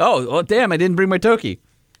here. Oh, damn, I didn't bring my Toki.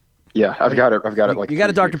 Yeah, I've got it. Like you got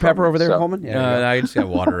a Dr. Pepper over there, Coleman? Yeah, I just got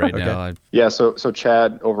water right now. Yeah, so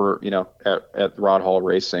Chad over at Rod Hall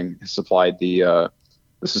Racing has supplied the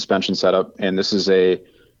suspension setup, and this is a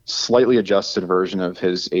slightly adjusted version of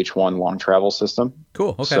his H1 long travel system.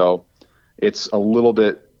 Cool. Okay. So it's a little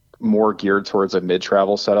bit more geared towards a mid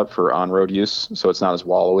travel setup for on road use, so it's not as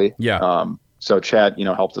wallowy. Yeah. So Chad,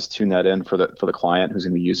 helped us tune that in for the client who's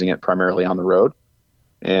going to be using it primarily on the road,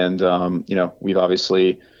 and we've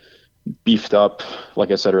obviously beefed up, like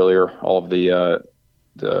I said earlier, all of the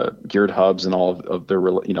geared hubs and all of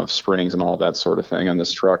the springs and all of that sort of thing on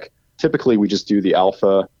this truck. Typically, we just do the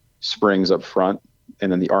Alpha springs up front,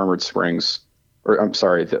 and then the armored springs,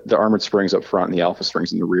 the armored springs up front and the Alpha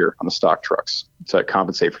springs in the rear on the stock trucks to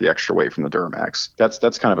compensate for the extra weight from the Duramax.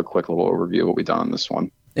 That's kind of a quick little overview of what we've done on this one.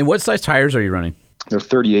 And what size tires are you running? They're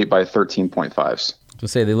 38 by 13.5s. To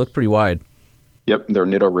say they look pretty wide. Yep, they're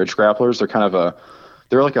Nitto Ridge Grapplers. They're kind of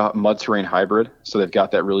they're like a mud terrain hybrid, so they've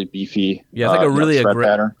got that really beefy. Yeah, it's like a really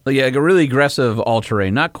pattern. Yeah, like a really aggressive all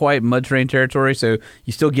terrain. Not quite mud terrain territory, so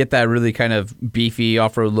you still get that really kind of beefy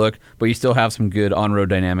off road look, but you still have some good on road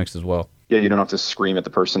dynamics as well. Yeah, you don't have to scream at the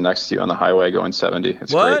person next to you on the highway going 70.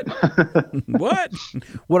 It's what? Great. What?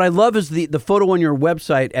 What I love is the photo on your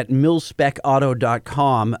website at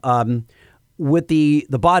millspecauto.com with the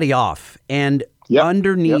body off, and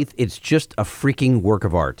underneath it's just a freaking work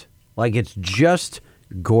of art. Like, it's just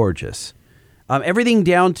gorgeous. Everything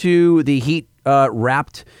down to the heat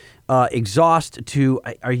wrapped exhaust to,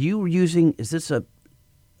 are you using, is this a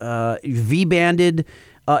V-banded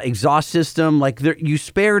exhaust system? Like, you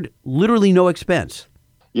spared literally no expense.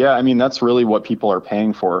 Yeah, I mean, that's really what people are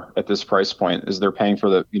paying for at this price point, is they're paying for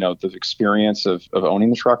the experience of owning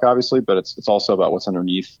the truck, obviously, but it's also about what's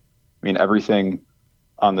underneath. I mean, everything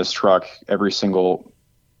on this truck, every single,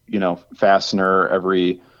 fastener,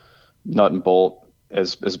 every nut and bolt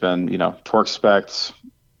has been, torque spec'd,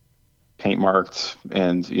 paint marked,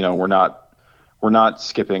 and, we're not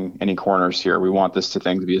skipping any corners here. We want this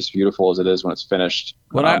thing to be as beautiful as it is when it's finished.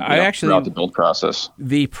 Well, I actually, throughout the build process.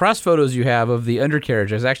 The press photos you have of the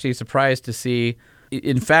undercarriage, I was actually surprised to see,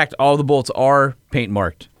 in fact, all the bolts are paint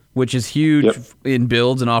marked, which is huge in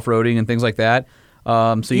builds and off-roading and things like that.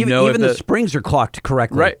 So even the springs are clocked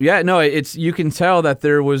correctly. Right. Yeah. No, you can tell that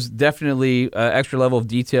there was definitely an extra level of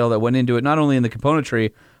detail that went into it, not only in the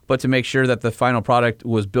componentry, but to make sure that the final product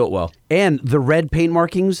was built well. And the red paint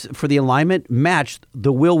markings for the alignment matched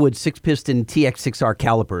the Willwood 6-piston TX6R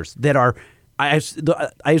calipers that are, I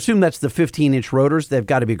assume that's the 15-inch rotors. They've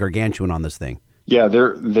got to be gargantuan on this thing. Yeah,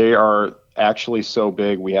 they are actually so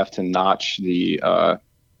big we have to notch the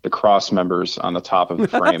cross members on the top of the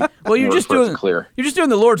frame. Well, you're just doing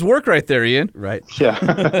the Lord's work right there, Ian. Right.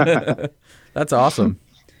 Yeah. That's awesome.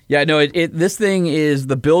 Yeah, no, this thing is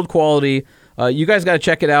the build quality. You guys got to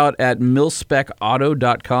check it out at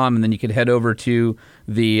milspecauto.com, and then you can head over to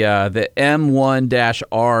the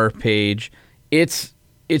M1-R page. It's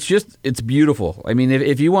beautiful. I mean,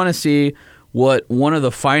 if you want to see what one of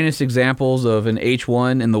the finest examples of an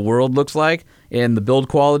H1 in the world looks like and the build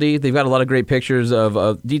quality, they've got a lot of great pictures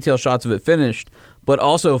of detailed shots of it finished, but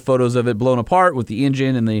also photos of it blown apart with the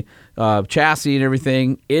engine and the chassis and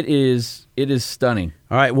everything. It is stunning.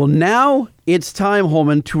 All right, well, now it's time,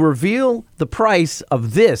 Holman, to reveal the price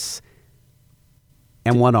of this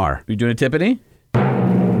M1R. Are you doing a Tiffany? All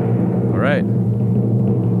right.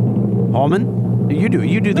 Holman, you do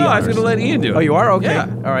the No, I honors. was going to let Ian do it. Oh, you are? Okay.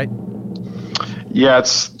 Yeah. All right. Yeah,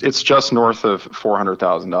 it's just north of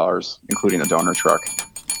 $400,000, including the donor truck.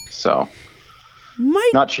 So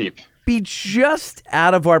not cheap. Be just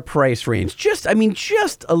out of our price range. Just a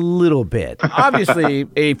little bit. Obviously,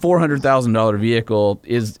 a $400,000 vehicle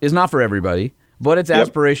is not for everybody, but it's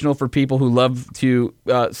aspirational for people who love to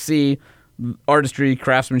see artistry,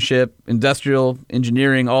 craftsmanship, industrial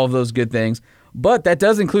engineering, all of those good things. But that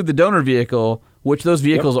does include the donor vehicle, which those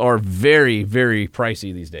vehicles are very, very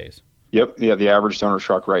pricey these days. Yep. Yeah. The average donor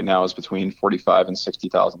truck right now is between $45,000 and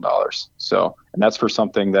 $60,000. So, and that's for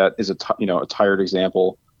something that is a tired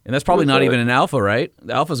example. And that's probably not even an Alpha, right?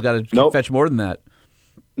 The Alpha's got to fetch more than that.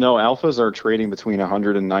 No, Alphas are trading between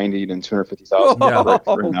 $190,000 and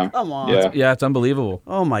 $250,000 right now. Come on. Yeah, it's unbelievable.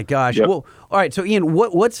 Oh my gosh. Yep. Well, all right. So Ian,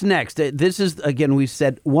 what's next? This is, again, we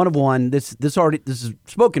said one of one. This is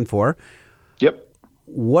spoken for. Yep.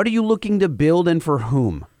 What are you looking to build and for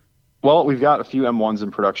whom? Well, we've got a few M1s in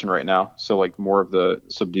production right now. So like more of the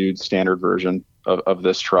subdued standard version of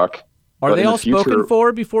this truck. Are they all spoken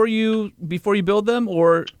for before you build them,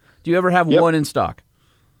 or do you ever have one in stock?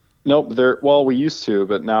 Nope. We used to,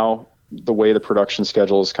 but now the way the production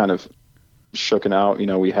schedule is kind of shooken out,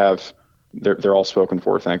 they're all spoken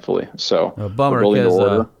for, thankfully. So a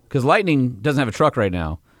bummer, because Lightning doesn't have a truck right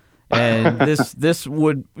now, and this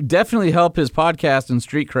would definitely help his podcast and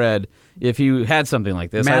street cred if you had something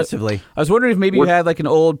like this. Massively. I was wondering if maybe you had like an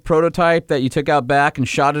old prototype that you took out back and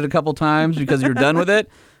shot it a couple times because you're done with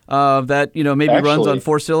it. That runs on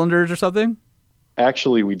 4 cylinders or something.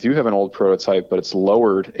 Actually, we do have an old prototype, but it's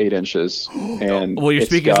lowered 8 inches, and well, you're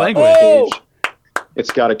speaking language.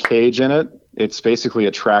 It's got a cage in it. It's basically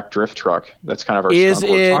a track drift truck. That's kind of our. Is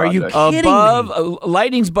it? Are you kidding above?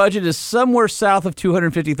 Lightning's budget is somewhere south of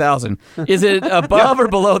 $250,000. Is it above or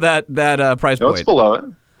below that price point? No, it's below it.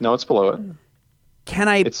 No, it's below it. Can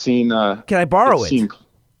I? It's seen. Can I borrow it?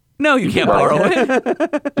 No, you can't borrow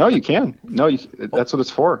it. No, you can. No, that's what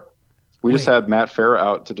it's for. We just had Matt Farah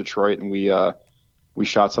out to Detroit, and we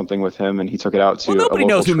shot something with him, and he took it out to. Well, nobody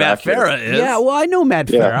knows who Matt Farah is. Yeah, well, I know Matt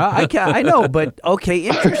Farah. I know, but okay,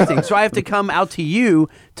 interesting. So I have to come out to you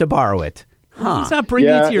to borrow it. Huh? He's not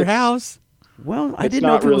bringing it to your house. Well, I didn't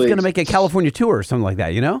know if it was going to make a California tour or something like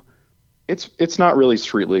that. It's not really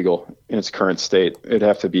street legal in its current state. It'd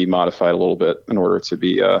have to be modified a little bit in order to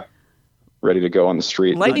be ready to go on the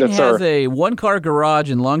street. Lightning has a one-car garage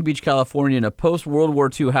in Long Beach, California, in a post-World War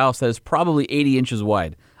II house that is probably 80 inches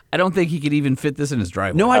wide. I don't think he could even fit this in his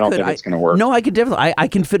driveway. No, I don't think it's going to work. No, I could definitely. I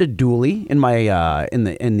can fit a dually in my in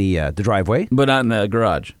the driveway, but not in the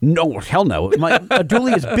garage. No, hell no. A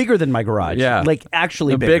dually is bigger than my garage. Yeah, like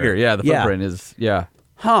actually bigger. Yeah, the footprint is. Yeah.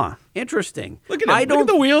 Huh. Interesting. Look at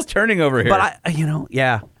the wheels turning over here. But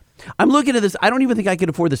yeah. I'm looking at this. I don't even think I could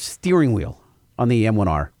afford the steering wheel on the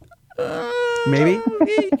M1R. Maybe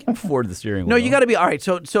you can afford the steering wheel. No, you got to be all right.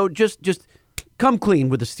 So just come clean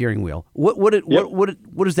with the steering wheel. What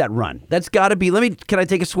does that run? That's got to be. Can I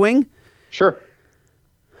take a swing? Sure.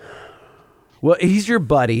 Well, he's your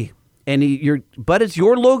buddy, and but it's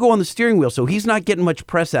your logo on the steering wheel, so he's not getting much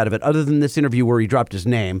press out of it, other than this interview where he dropped his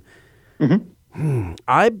name. Mm-hmm.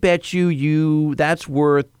 I bet you that's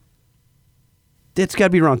worth. It's got to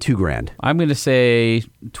be around $2,000. I'm going to say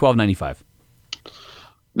 $1,295.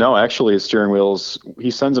 No, actually, his steering wheels. He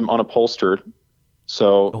sends them unupholstered.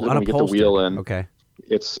 So when we get the wheel in, okay,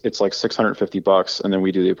 it's like $650, and then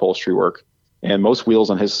we do the upholstery work. And most wheels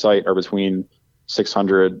on his site are between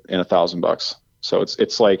 $600 and $1,000. So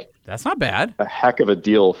it's like that's not bad. A heck of a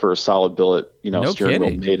deal for a solid billet, steering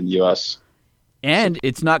wheel made in the U.S. And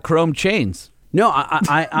it's not chrome chains. No,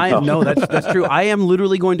 I no, that's true. I am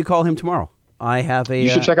literally going to call him tomorrow. I have a. You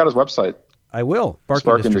should check out his website. I will.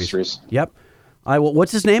 Spark Industries. Yep. I will.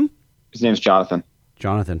 What's his name? His name's Jonathan.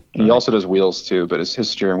 Jonathan. And he also does wheels too, but his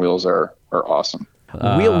steering wheels are are awesome.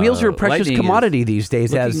 Wheels are a precious Lightning commodity these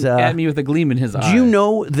days. Looking at me with a gleam in his eye. Do you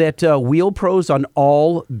know that Wheel Pros on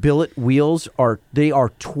all billet wheels are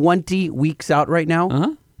 20 weeks out right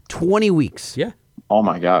now? 20 weeks. Yeah. Oh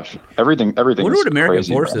my gosh, everything. I wonder what American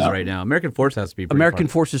crazy Force is now. right now. American Force has to be pretty American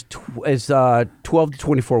far. Force is 12 to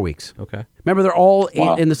 24 weeks. Okay. Remember, they're all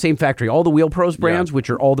Wow. in the same factory. All the Wheel Pros brands, which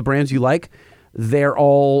are all the brands you like, they're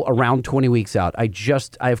all around 20 weeks out.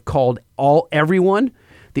 I've called everyone.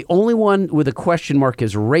 The only one with a question mark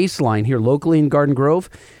is Raceline here locally in Garden Grove,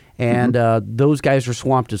 and those guys are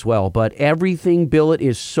swamped as well. But everything billet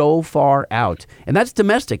is so far out, and that's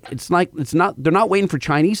domestic. They're not waiting for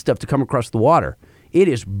Chinese stuff to come across the water. It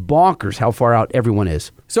is bonkers how far out everyone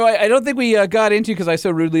is. So I don't think we got into, because I so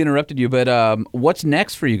rudely interrupted you, but what's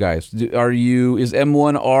next for you guys? Is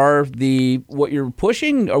M1R what you're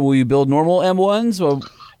pushing, or will you build normal M1s? Well,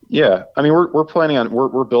 Yeah, I mean, we're planning on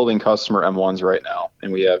we're building customer M1s right now,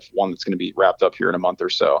 and we have one that's going to be wrapped up here in a month or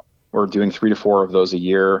so. We're doing 3 to 4 of those a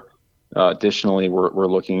year. Additionally, we're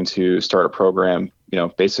looking to start a program,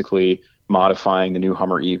 basically modifying the new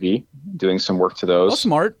Hummer EV, doing some work to those. Oh,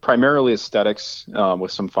 smart. Primarily aesthetics,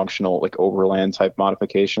 with some functional, like overland type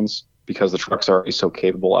modifications, because the truck's already so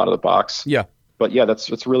capable out of the box. yeah. But yeah,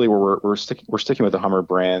 that's really where we're sticking with the Hummer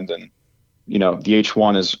brand, and the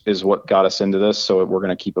H1 is what got us into this, so we're going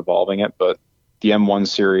to keep evolving it. But the M1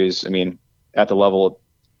 series, I mean, at the level of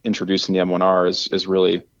introducing the M1R is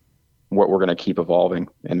really what we're going to keep evolving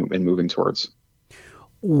and moving towards.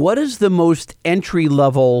 What is the most entry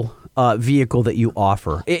level vehicle that you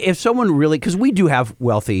offer? If someone really, because we do have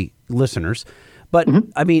wealthy listeners, but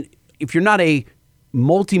I mean, if you're not a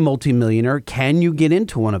multi-millionaire, can you get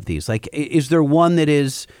into one of these? Like, is there one that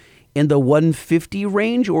is in the 150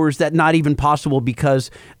 range, or is that not even possible because,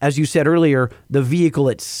 as you said earlier, the vehicle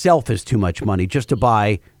itself is too much money just to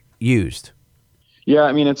buy used? Yeah,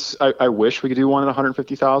 I mean, I wish we could do one at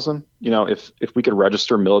 150,000. If we could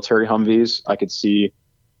register military Humvees, I could see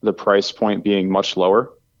the price point being much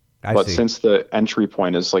lower. But since the entry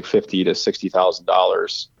point is like $50,000 to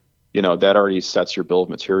 $60,000, that already sets your bill of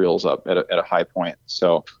materials up at a high point.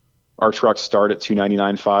 So our trucks start at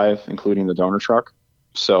 $299,500, including the donor truck.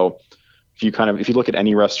 So if you look at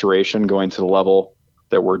any restoration going to the level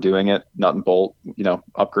that we're doing it, nut and bolt,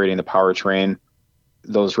 upgrading the powertrain,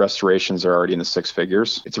 those restorations are already in the 6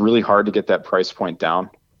 figures. It's really hard to get that price point down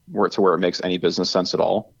where it makes any business sense at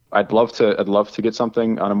all. I'd love to get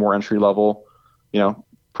something on a more entry level,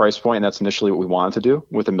 price point, and that's initially what we wanted to do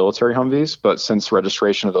with the military Humvees. But since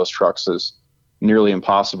registration of those trucks is nearly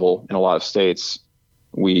impossible in a lot of states,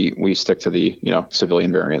 we stick to the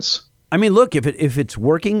civilian variants. I mean, look, if it's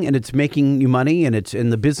working and it's making you money and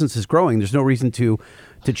the business is growing, there's no reason to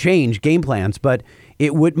change game plans. But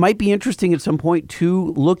it might be interesting at some point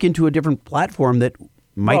to look into a different platform that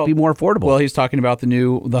might be more affordable. Well, he's talking about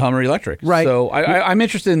the Hummer Electric, right? So I'm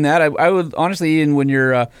interested in that. I would honestly, Ian, when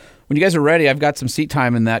you guys are ready, I've got some seat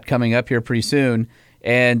time in that coming up here pretty soon.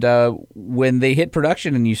 And when they hit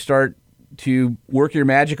production and you start to work your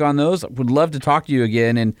magic on those, I would love to talk to you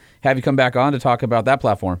again and have you come back on to talk about that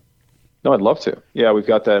platform. No, I'd love to. Yeah, we've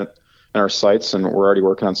got that in our sites, and we're already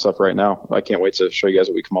working on stuff right now. I can't wait to show you guys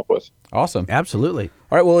what we come up with. Awesome. Absolutely.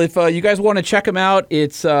 All right, well, if you guys want to check them out,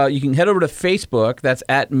 it's you can head over to Facebook. That's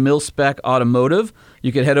at Milspec Automotive.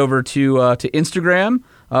 You can head over to Instagram,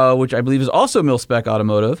 which I believe is also Milspec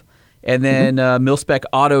Automotive, and then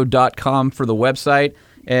milspecauto.com for the website.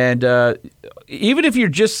 And even if you're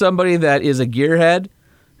just somebody that is a gearhead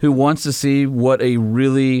who wants to see what a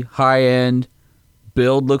really high-end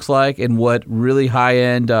build looks like and what really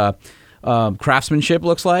high-end craftsmanship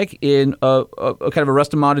looks like in a kind of a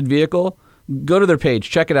custom-modded vehicle, go to their page,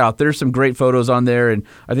 check it out. There's some great photos on there, and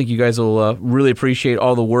I think you guys will really appreciate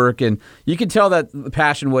all the work. And you can tell that the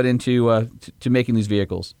passion went into to making these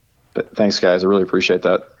vehicles. Thanks, guys. I really appreciate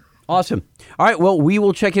that. Awesome. All right, well, we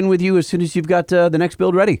will check in with you as soon as you've got the next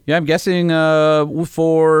build ready. Yeah, I'm guessing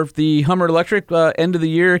for the Hummer Electric, end of the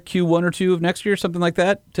year, Q1 or 2 of next year, something like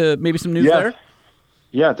that, to maybe some news there?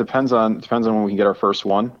 Yeah, it depends on when we can get our first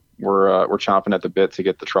one. We're chomping at the bit to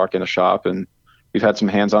get the truck in a shop, and we've had some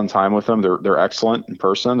hands-on time with them. They're excellent in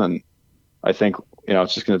person, and I think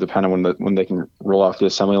it's just going to depend on when they can roll off the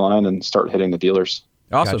assembly line and start hitting the dealers.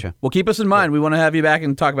 Awesome. Gotcha. Well, keep us in mind. We want to have you back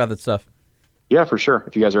and talk about that stuff. Yeah, for sure.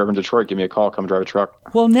 If you guys are ever in Detroit, give me a call. Come drive a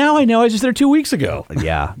truck. Well, now I know. I was just there 2 weeks ago.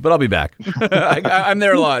 Yeah. But I'll be back. I'm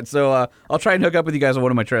there a lot, so I'll try and hook up with you guys on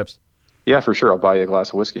one of my trips. Yeah, for sure. I'll buy you a glass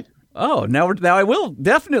of whiskey. Oh, now I will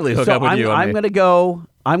definitely hook up with you. I'm going to go.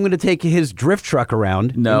 I'm going to take his drift truck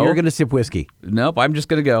around. No. And you're going to sip whiskey. Nope, I'm just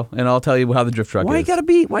going to go, and I'll tell you how the drift truck Why is. you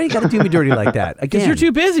got to do me dirty like that? Because Again. you're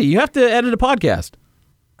too busy. You have to edit a podcast.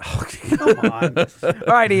 Come on. All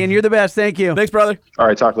right, Ian, you're the best. Thank you. Thanks, brother. All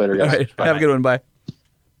right, talk later, All guys. right, have a good one. Bye.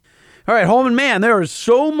 All right, Holman, man, there is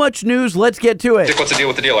so much news. Let's get to it. Dick, what's the deal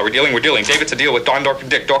with the deal? Are we dealing? We're dealing. Dave, it's a deal with Don, Dork, and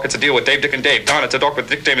Dick. Dork, it's a deal with Dave, Dick, and Dave. Don, it's a dork with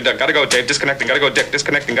Dick, Dave, and Doug. Gotta go, Dave. Disconnecting. Gotta go, Dick.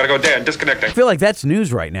 Disconnecting. Gotta go, Dan. Disconnecting. I feel like that's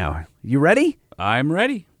news right now. You ready? I'm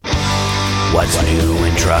ready. What's new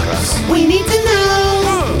in trucks? We need to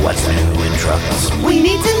know. What's new in trucks? We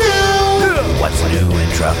need to know. What's new in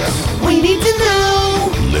trucks? We need to know.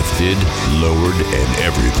 Lifted, lowered, and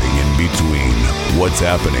everything in between. What's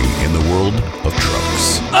happening in the world of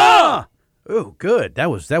trucks? Oh, good.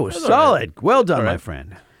 That was solid. Well done, my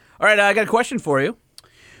friend. All right, I got a question for you.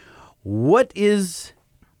 What is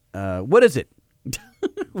it? What is it?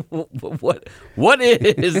 What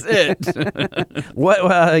is it? What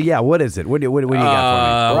do you got for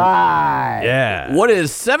me? Right. Yeah. What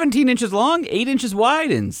is 17 inches long, 8 inches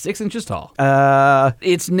wide, and 6 inches tall?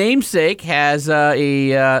 Its namesake has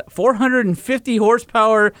a 450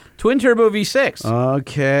 horsepower twin turbo V6.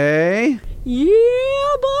 Okay.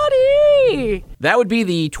 Yeah, buddy. That would be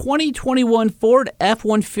the 2021 Ford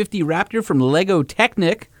F-150 Raptor from Lego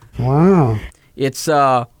Technic. Wow. It's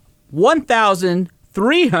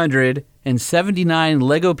 1,379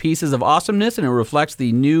 Lego pieces of awesomeness, and it reflects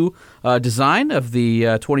the new design of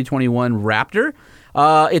the 2021 Raptor.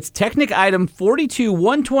 It's Technic item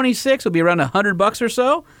 42126 will be around $100 or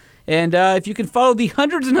so. And if you can follow the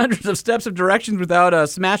hundreds and hundreds of steps of directions without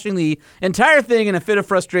smashing the entire thing in a fit of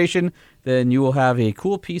frustration, then you will have a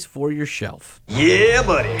cool piece for your shelf. Yeah,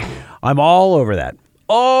 buddy. I'm all over that.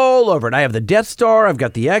 All over it. I have the Death Star. I've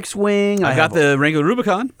got the X-Wing. I've got the Wrangler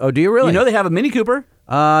Rubicon. Oh, do you really? You know they have a Mini Cooper.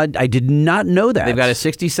 I did not know that. They've got a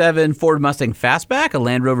 67 Ford Mustang Fastback, a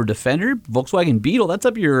Land Rover Defender, Volkswagen Beetle. That's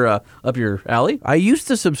up your alley. I used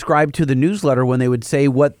to subscribe to the newsletter when they would say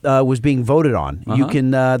what was being voted on. You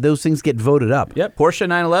can those things get voted up. Yep, Porsche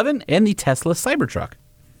 911 and the Tesla Cybertruck.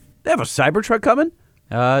 They have a Cybertruck coming?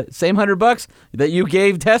 Same $100 that you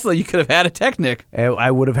gave Tesla, you could have had a Technic.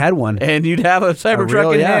 I would have had one. And you'd have a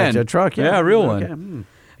Cybertruck in hand. A truck, yeah. Yeah, a real Okay. one.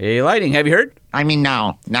 Hey, Lightning, have you heard? I mean,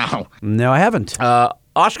 no. No, I haven't.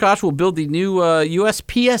 Oshkosh will build the new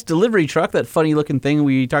USPS delivery truck, that funny-looking thing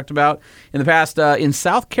we talked about in the past, in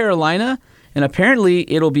South Carolina, and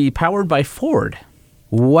apparently it'll be powered by Ford.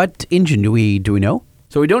 What engine do we know?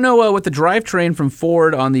 So we don't know what the drivetrain from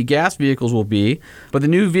Ford on the gas vehicles will be, but the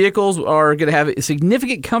new vehicles are going to have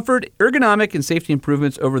significant comfort, ergonomic, and safety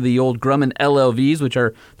improvements over the old Grumman LLVs, which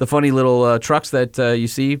are the funny little trucks that you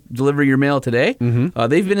see delivering your mail today. Mm-hmm.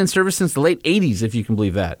 They've been in service since the late 80s, if you can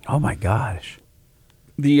believe that. Oh, my gosh.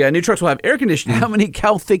 The new trucks will have air conditioning.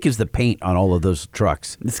 How thick is the paint on all of those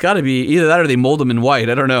trucks? It's got to be either that or they mold them in white.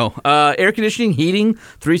 I don't know. Air conditioning, heating,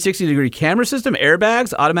 360-degree camera system,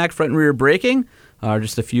 airbags, automatic front and rear braking are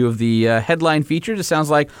just a few of the headline features. It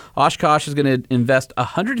sounds like Oshkosh is going to invest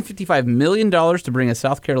 $155 million to bring a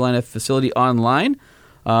South Carolina facility online.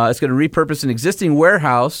 It's going to repurpose an existing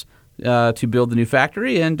warehouse to build the new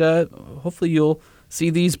factory, and hopefully you'll see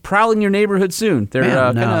these prowling your neighborhood soon. They're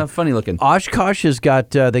kind of funny looking. Oshkosh has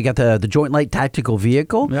got they got the Joint Light Tactical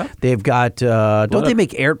Vehicle. Yeah. They've got don't they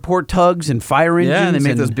make airport tugs and fire engines? Yeah, and they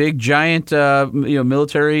make those big giant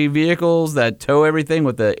military vehicles that tow everything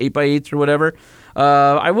with the 8x8s or whatever.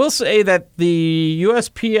 I will say that the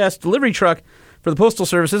USPS delivery truck for the Postal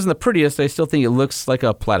Service isn't the prettiest. I still think it looks like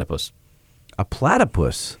a platypus. A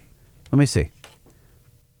platypus? Let me see.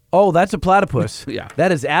 Oh, that's a platypus. Yeah.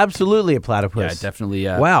 That is absolutely a platypus. Yeah, definitely.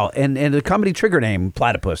 Wow, and a comedy trigger name,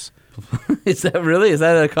 platypus. Is that really? Is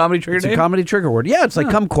that a comedy trigger It's name? a comedy trigger word. Yeah, it's like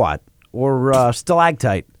kumquat or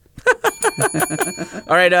stalactite.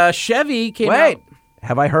 All right, Chevy came out. Wait,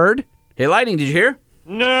 have I heard? Hey, Lightning, did you hear?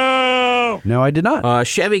 No, I did not.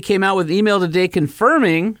 Chevy came out with an email today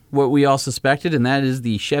confirming what we all suspected, and that is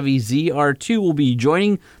the Chevy ZR2 will be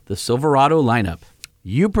joining the Silverado lineup.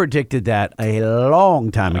 You predicted that a long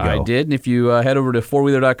time ago. I did, and if you head over to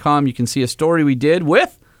fourwheeler.com, you can see a story we did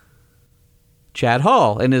with Chad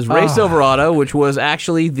Hall and his race Silverado, which was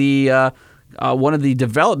actually the one of the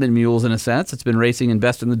development mules in a sense. It's been racing in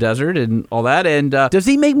Best in the Desert and all that. And does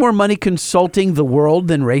he make more money consulting the world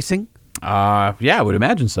than racing? Yeah, I would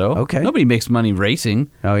imagine so. Okay. Nobody makes money racing.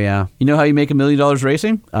 Oh yeah. You know how you make $1 million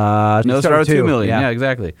racing? No, start with $2 million. Yeah,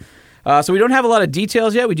 exactly. So we don't have a lot of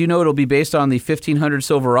details yet. We do know it'll be based on the 1500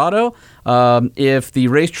 Silverado. If the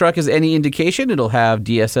race truck is any indication, it'll have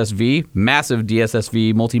DSSV, massive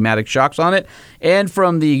DSSV Multimatic shocks on it. And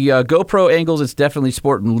from the GoPro angles, it's definitely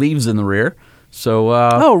sporting leaves in the rear. So,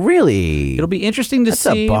 Oh, really? it'll be interesting to That's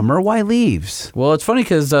see. a bummer. Why leaves? Well, it's funny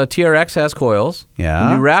because TRX has coils. Yeah.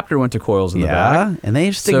 The new Raptor went to coils in the back. And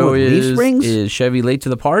they stick So with leaf springs? is Chevy late to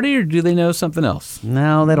the party, or do they know something else?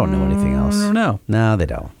 No, they don't know anything else. I don't know. No, they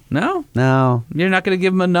don't. No? No. You're not going to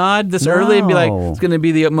give them a nod this early and be like, No. it's going to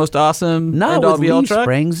be the most awesome Not end-all with be-all leaf truck?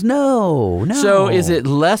 springs. No. So is it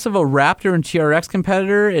less of a Raptor and TRX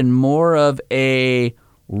competitor and more of a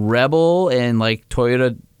Rebel and like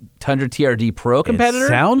Toyota Tundra TRD Pro competitor? It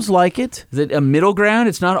sounds like it. Is it a middle ground?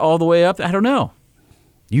 It's not all the way up? I don't know.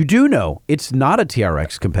 You do know. It's not a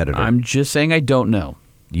TRX competitor. I'm just saying I don't know.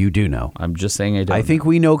 You do know. I'm just saying I don't I think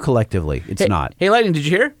we know collectively. It's not. Hey, Lightning, did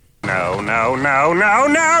you hear? No. No,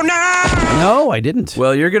 I didn't.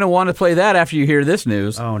 Well, you're going to want to play that after you hear this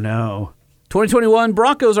news. Oh, no. 2021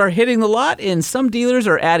 Broncos are hitting the lot, and some dealers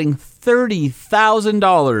are adding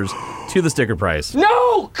 $30,000 to the sticker price.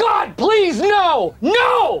 No! God, please, no!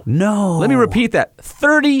 No! No. Let me repeat that.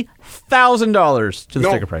 $30,000 to the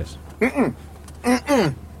sticker price.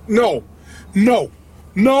 No.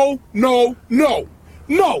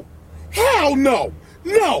 Hell no.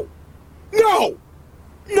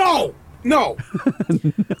 No.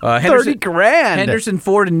 30 grand. Henderson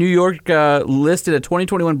Ford in New York listed a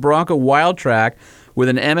 2021 Bronco Wildtrak with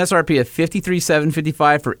an MSRP of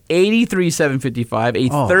 $53,755 for $83,755, a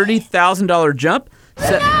 $30,000 jump.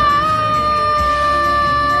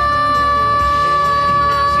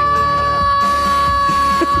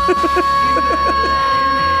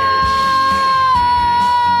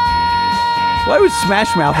 Why was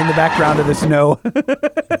Smash Mouth in the background of this? No.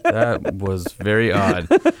 That was very odd.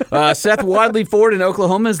 Seth Wadley Ford in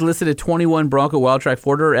Oklahoma has listed a 21 Bronco Wildtrak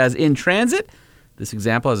four-door as in transit. This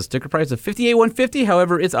example has a sticker price of $58,150.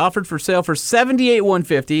 However, it's offered for sale for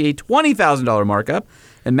 $78,150, a $20,000 markup.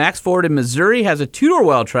 And Max Ford in Missouri has a two-door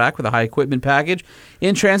Wildtrak with a high equipment package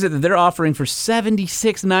in transit that they're offering for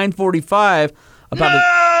 $76,945, about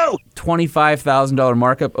a $25,000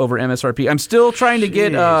 markup over MSRP. I'm still trying to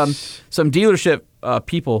get some dealership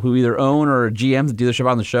people who either own or GM the dealership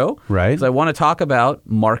on the show. Right. Because I want to talk about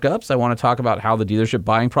markups. I want to talk about how the dealership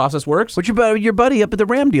buying process works. What's your buddy up at the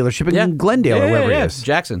Ram dealership in Glendale or wherever he is?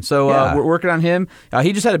 Jackson. So we're working on him.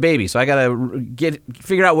 He just had a baby, so I got to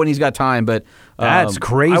figure out when he's got time. But that's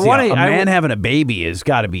crazy. A man having a baby has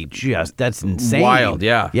got to be that's insane. Wild,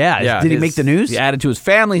 yeah. Did he make the news? He added to his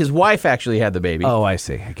family. His wife actually had the baby. Oh, I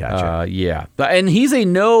see. I gotcha. Yeah. And he's a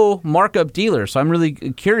no markup dealer, so I'm really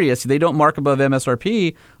curious. They don't mark above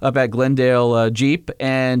MSRP up at Glendale Jeep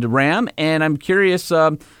and Ram, and I'm curious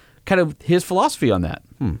kind of his philosophy on that.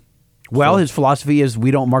 Well, his philosophy is we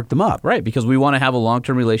don't mark them up. Right, because we want to have a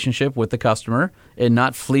long-term relationship with the customer and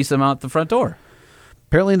not fleece them out the front door.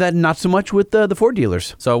 Apparently that not so much with the Ford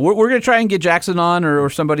dealers. So we're going to try and get Jackson on or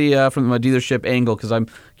somebody from a dealership angle because I'm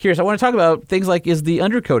curious. I want to talk about things like, is the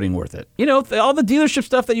undercoating worth it? You know, all the dealership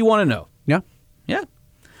stuff that you want to know. Yeah. Yeah.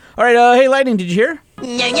 All right. Hey, Lightning, did you hear?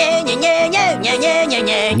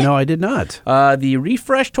 No, I did not. The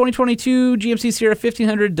refresh 2022 GMC Sierra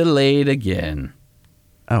 1500 delayed again.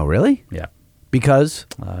 Oh, really? Yeah. Because?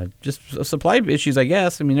 Just supply issues, I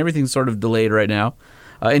guess. I mean, everything's sort of delayed right now.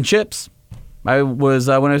 And chips. I was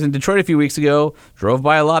when I was in Detroit a few weeks ago, drove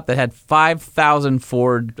by a lot that had 5,000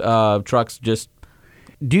 Ford trucks just.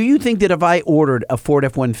 Do you think that if I ordered a Ford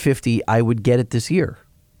F-150, I would get it this year?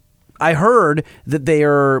 I heard that they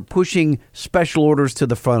are pushing special orders to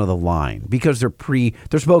the front of the line because they're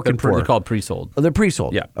spoken for. They're called pre-sold. Oh, they're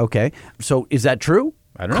pre-sold. Yeah. Okay. So is that true?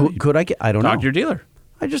 I don't know. Could I get? I don't know. Talk to your dealer.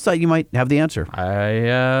 I just thought you might have the answer.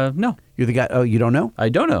 No. You're the guy. Oh, you don't know? I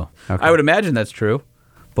don't know. Okay. I would imagine that's true.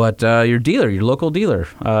 But your dealer, your local dealer,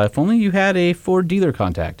 if only you had a Ford dealer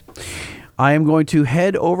contact. I am going to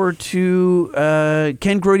head over to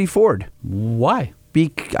Ken Grody Ford. Why?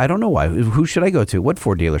 I don't know why. Who should I go to? What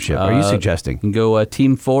Ford dealership are you suggesting? You can go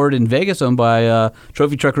Team Ford in Vegas, owned by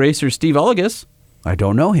trophy truck racer Steve Olligus. I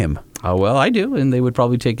don't know him. Oh, well, I do, and they would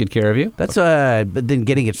probably take good care of you. That's but then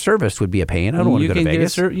getting it serviced would be a pain. I don't want to go to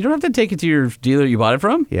Vegas. You don't have to take it to your dealer you bought it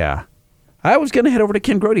from. Yeah. I was going to head over to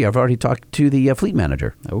Ken Grody. I've already talked to the fleet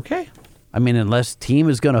manager. Okay. I mean, unless Team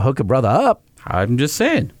is going to hook a brother up. I'm just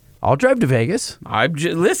saying. I'll drive to Vegas.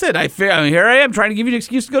 Listen, here I am trying to give you an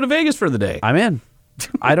excuse to go to Vegas for the day. I'm in.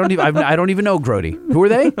 I don't even know Grody. Who are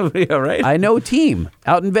they? Yeah, right. I know Team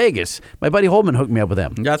out in Vegas. My buddy Holman hooked me up with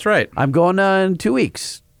them. That's right. I'm going in 2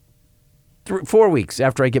 weeks. 4 weeks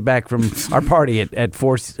after I get back from our party at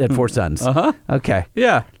Four Sons. Uh-huh. Okay.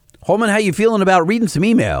 Yeah. Holman, how you feeling about reading some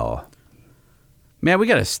email? Man, we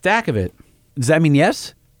got a stack of it. Does that mean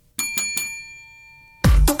yes?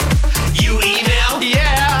 You email?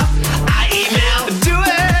 Yeah. I email? Do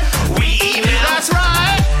it. We email? That's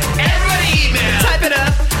right. Everybody email.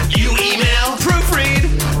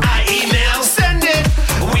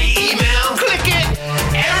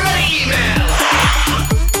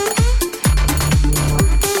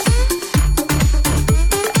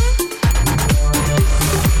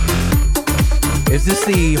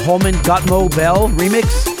 Holman Got Mo Bell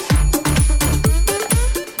remix.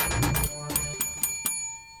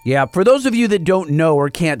 Yeah, for those of you that don't know or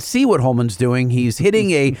can't see what Holman's doing, he's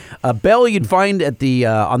hitting a bell you'd find at the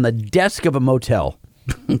on the desk of a motel.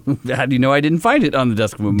 How do you know I didn't find it on the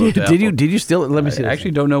desk of a motel? Did you still? Let me see. I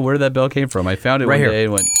actually don't know where that bell came from. I found it right one here. day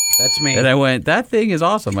and went, that's me. And I went, that thing is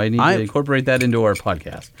awesome. I need to incorporate that into our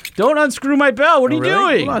podcast. Don't unscrew my bell. What are you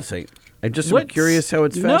doing? Hold on a second. I'm just curious how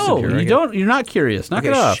it's fastened. No, you don't. You're not curious. Knock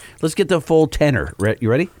it off. Let's get the full tenor.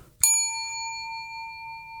 You ready?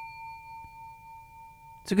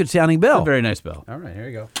 It's a good sounding bell. It's a very nice bell. All right, here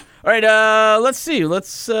you go. All right, let's see.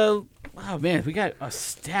 Oh, man, we got a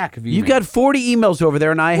stack of emails. You've got 40 emails over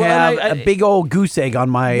there, and I have a big old goose egg on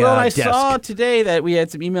my desk. I saw today that we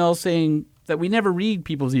had some emails saying that we never read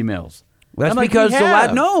people's emails. That's because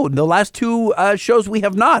the last two shows we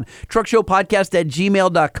have not.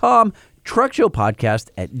 truckshowpodcast@gmail.com,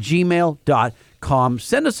 truckshowpodcast@gmail.com.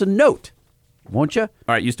 Send us a note, won't you? All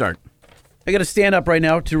right, you start. I got to stand up right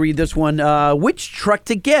now to read this one. Which truck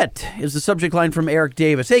to get is the subject line from Eric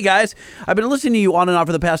Davis. Hey, guys, I've been listening to you on and off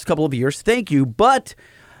for the past couple of years. Thank you, but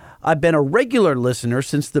I've been a regular listener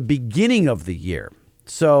since the beginning of the year.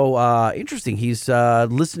 So, interesting. He's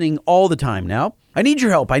listening all the time now. I need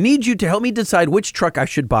your help. I need you to help me decide which truck I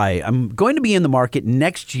should buy. I'm going to be in the market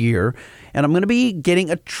next year, and I'm going to be getting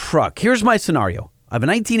a truck. Here's my scenario. I have a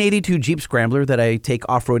 1982 Jeep Scrambler that I take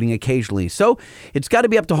off-roading occasionally, so it's got to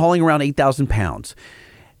be up to hauling around 8,000 pounds.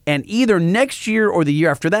 And either next year or the year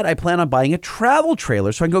after that, I plan on buying a travel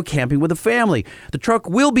trailer so I can go camping with a family. The truck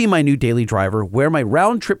will be my new daily driver, where my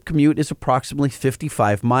round-trip commute is approximately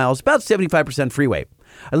 55 miles, about 75% freeway.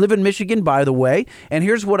 I live in Michigan, by the way, and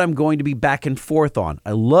here's what I'm going to be back and forth on.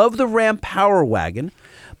 I love the Ram Power Wagon,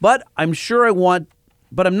 but I'm not sure I want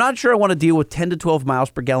to deal with 10 to 12 miles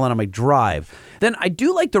per gallon on my drive. Then I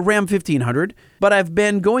do like the Ram 1500, but I've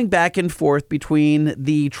been going back and forth between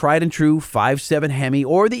the tried and true 5.7 Hemi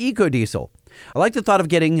or the EcoDiesel. I like the thought of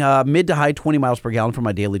getting mid to high 20 miles per gallon for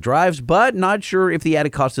my daily drives, but not sure if the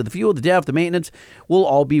added cost of the fuel, the DEF, the maintenance will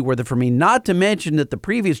all be worth it for me. Not to mention that the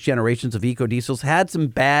previous generations of EcoDiesels had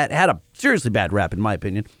a seriously bad rap, in my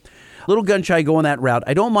opinion. Little gun shy going that route.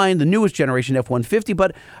 I don't mind the newest generation F-150,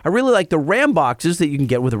 but I really like the Ram boxes that you can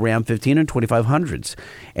get with the Ram 15 and 2500s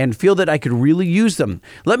and feel that I could really use them.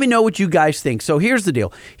 Let me know what you guys think. So here's the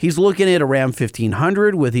deal. He's looking at a Ram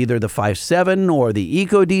 1500 with either the 5.7 or the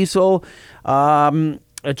EcoDiesel.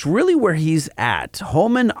 It's really where he's at.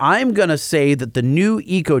 Holman, I'm going to say that the new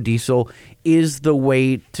EcoDiesel is the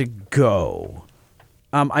way to go.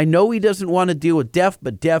 I know he doesn't want to deal with DEF,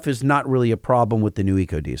 but DEF is not really a problem with the new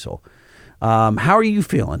EcoDiesel. How are you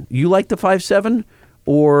feeling? You like the 5.7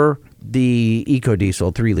 or the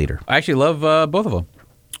EcoDiesel 3-liter? I actually love both of them.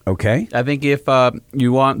 Okay. I think if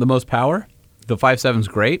you want the most power, the 5.7 is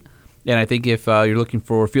great. And I think if you're looking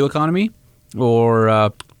for fuel economy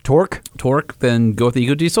or torque, then go with the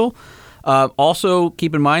EcoDiesel. Also,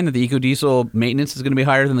 keep in mind that the EcoDiesel maintenance is going to be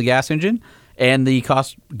higher than the gas engine, and the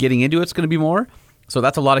cost getting into it's going to be more. So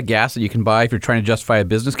that's a lot of gas that you can buy if you're trying to justify a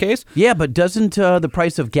business case. Yeah, but doesn't the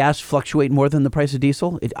price of gas fluctuate more than the price of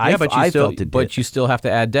diesel? I felt it did. But you still have to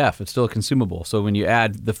add DEF. It's still a consumable. So when you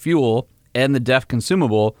add the fuel and the DEF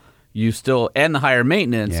consumable, and the higher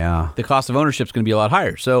maintenance, the cost of ownership is going to be a lot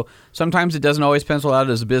higher. So sometimes it doesn't always pencil out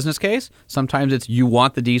as a business case. Sometimes it's you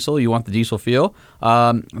want the diesel feel.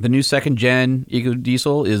 The new second-gen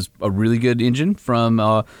EcoDiesel is a really good engine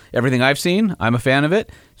from everything I've seen. I'm a fan of it.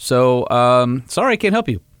 So sorry, I can't help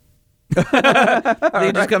you. I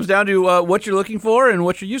think it just comes down to what you're looking for and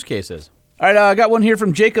what your use case is. All right, I got one here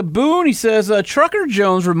from Jacob Boone. He says, Trucker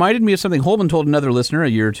Jones reminded me of something Holman told another listener a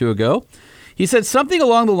year or two ago. He said something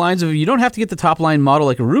along the lines of, you don't have to get the top-line model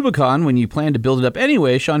like a Rubicon when you plan to build it up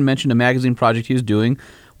anyway. Sean mentioned a magazine project he was doing.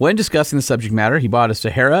 When discussing the subject matter, he bought a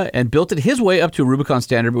Sahara and built it his way up to a Rubicon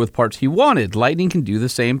standard, but with parts he wanted. Lightning can do the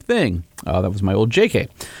same thing. That was my old JK.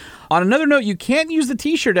 On another note, you can't use the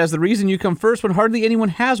T-shirt as the reason you come first when hardly anyone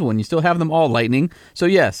has one. You still have them all, Lightning. So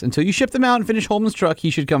yes, until you ship them out and finish Holman's truck,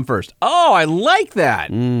 he should come first. Oh, I like that.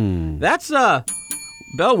 That's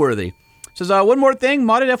bell-worthy. Says, one more thing,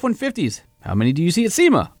 modded F-150s. How many do you see at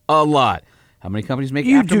SEMA? A lot. How many companies make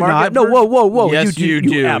you aftermarket? Do not. No, whoa. Yes, you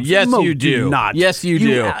do. Yes, you do. Not. Yes, you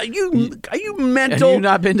do. Are you mental? Have you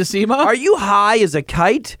not been to SEMA? Are you high as a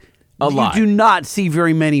kite? A lot. You do not see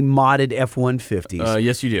very many modded F-150s.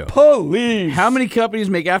 Yes, you do. Police. How many companies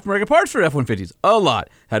make aftermarket parts for F-150s? A lot.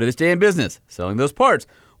 How do they stay in business? Selling those parts.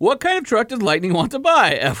 What kind of truck does Lightning want to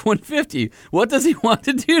buy? F-150. What does he want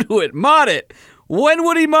to do to it? Mod it. When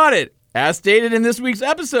would he mod it? As stated in this week's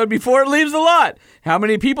episode before it leaves the lot. How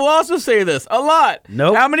many people also say this? A lot.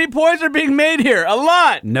 Nope. How many points are being made here? A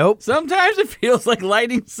lot. Nope. Sometimes it feels like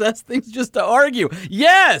Lightning says things just to argue.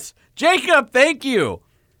 Yes! Jacob, thank you.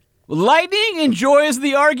 Lightning enjoys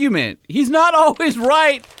the argument. He's not always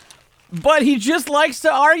right, but he just likes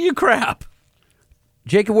to argue crap.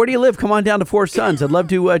 Jacob, where do you live? Come on down to Four Sons. I'd love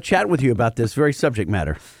to chat with you about this very subject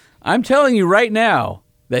matter. I'm telling you right now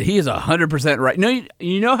that he is 100% right. No,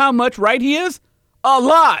 you know how much right he is? A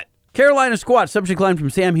lot. Carolina Squat, subject line from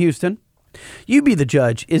Sam Houston. You be the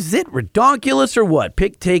judge. Is it redonkulous or what?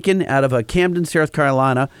 Pic taken out of Camden, South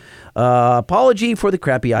Carolina. Apology for the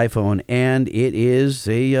crappy iPhone. And it is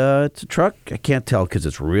it's a truck. I can't tell because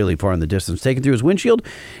it's really far in the distance. Taken through his windshield.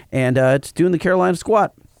 And it's doing the Carolina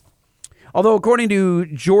Squat. Although, according to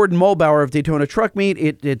Jordan Mulbauer of Daytona Truck Meet,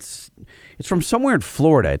 it's from somewhere in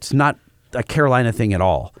Florida. It's not a Carolina thing at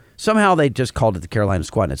all. Somehow they just called it the Carolina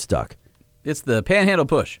Squat and it stuck. It's the Panhandle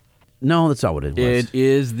Push. No, that's not what it was. It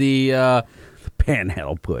is the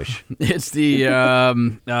Panhandle Push. It's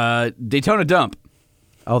the Daytona Dump.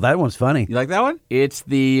 Oh, that one's funny. You like that one? It's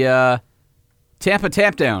the Tampa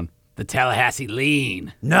Tap Down. The Tallahassee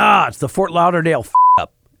Lean. Nah, it's the Fort Lauderdale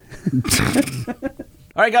up.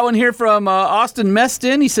 All right, got one here from Austin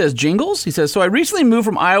Meston. He says, jingles. He says, so I recently moved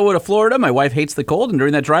from Iowa to Florida. My wife hates the cold, and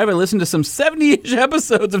during that drive, I listened to some 70-ish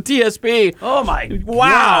episodes of TSP. Oh, my wow.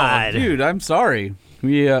 God. Dude, I'm sorry.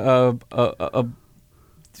 We apologize?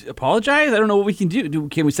 I don't know what we can do.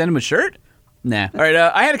 Can we send him a shirt? Nah. All right,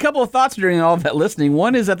 I had a couple of thoughts during all of that listening.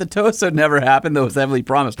 One is that the Toasode never happened, though it was heavily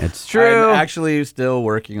promised. It's true. I'm actually still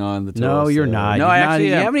working on the Toasode. No, you're not. No, you're I actually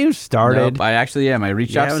not, am. You haven't even started. Nope, I actually am. I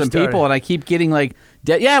reached out to some started. people, and I keep getting like,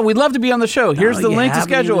 yeah, we'd love to be on the show. Here's the you link to haven't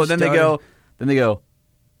schedule. even And then they go.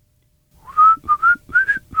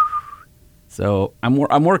 So I'm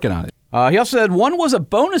working on it. He also said one was a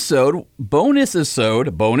bonus-isode,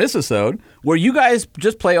 where you guys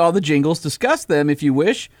just play all the jingles, discuss them if you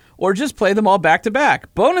wish, or just play them all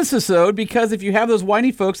back-to-back. Bonus-isode because if you have those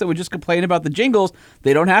whiny folks that would just complain about the jingles,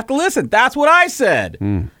 they don't have to listen. That's what I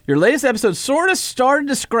said. Your latest episode sort of started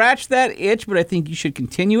to scratch that itch, but I think you should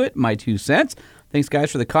continue it. My 2 cents. Thanks,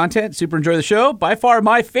 guys, for the content. Super enjoy the show. By far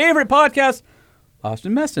my favorite podcast.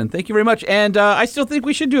 Austin Meston, thank you very much. And I still think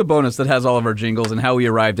we should do a bonus that has all of our jingles and how we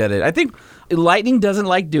arrived at it. I think Lightning doesn't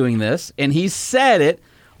like doing this, and he said it,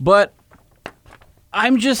 but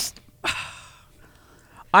I'm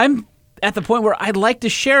at the point where I'd like to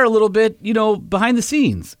share a little bit, behind the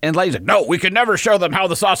scenes. And Lightning's like, no, we can never show them how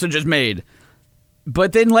the sausage is made.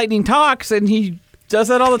 But then Lightning talks, and he does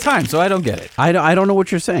that all the time, so I don't get it. I don't know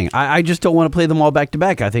what you're saying. I just don't want to play them all back to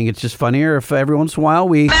back. I think it's just funnier if every once in a while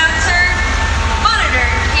we...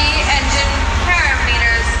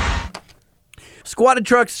 Squatted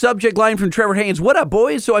truck subject line from Trevor Haynes. What up,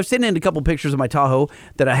 boys? So I've sent in a couple pictures of my Tahoe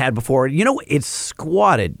that I had before. It's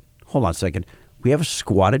squatted. Hold on a second. We have a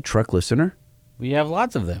squatted truck listener? We have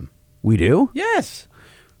lots of them. We do? Yes.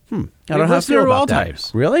 I don't know how to feel about all that.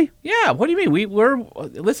 types. Really? Yeah. What do you mean?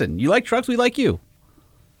 Listen, you like trucks, we like you.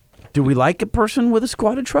 Do we like a person with a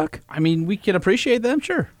squatted truck? I mean, we can appreciate them,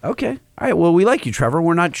 sure. Okay. All right. Well, we like you, Trevor.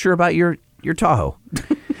 We're not sure about your Tahoe.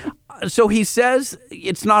 So he says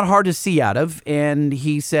it's not hard to see out of, and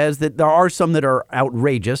he says that there are some that are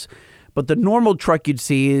outrageous, but the normal truck you'd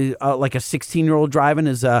see, like a 16-year-old driving,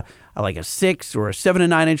 is like a 6 or a 7 to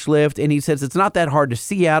 9 inch lift, and he says it's not that hard to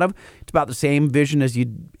see out of. It's about the same vision as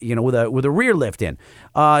with a rear lift in.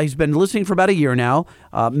 He's been listening for about a year now,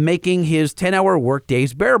 making his 10-hour work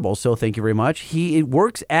days bearable. So thank you very much. He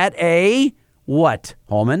works at a what,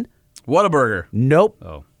 Holman? Whataburger. Nope.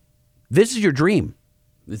 Oh, this is your dream.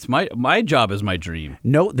 It's my job is my dream.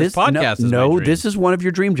 No, this podcast is my dream. This is one of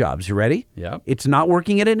your dream jobs. You ready? Yeah. It's not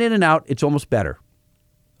working at an In-N-Out. It's almost better.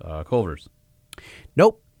 Culver's.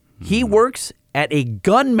 Nope. He works at a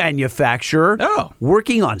gun manufacturer. Oh.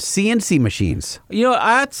 Working on CNC machines.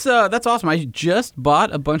 That's awesome. I just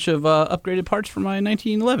bought a bunch of upgraded parts for my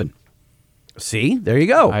 1911. See? There you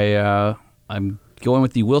go. I'm going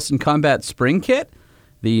with the Wilson Combat Spring Kit,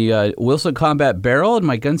 the Wilson Combat Barrel, and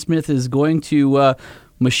my gunsmith is going to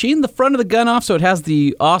machine the front of the gun off so it has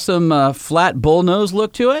the awesome flat bullnose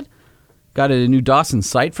look to it. Got a new Dawson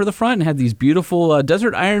sight for the front and had these beautiful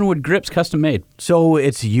desert ironwood grips custom made. So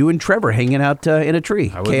it's you and Trevor hanging out in a tree,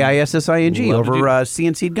 KISSING, over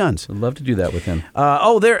CNC'd guns. I'd love to do that with him.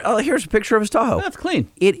 Here's a picture of his Tahoe. That's clean.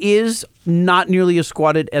 It is not nearly as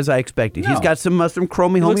squatted as I expected. No. He's got some chromy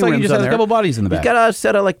homey looks like rims he just on has there. a couple bodies in the back. He's got a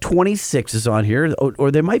set of like 26s on here,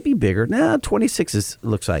 or they might be bigger. 26s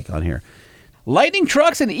looks like on here. Lightning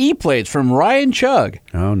trucks and E-plates from Ryan Chug.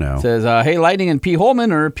 Oh, no. Says, hey, Lightning and P.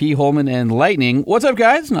 Holman, or P. Holman and Lightning. What's up,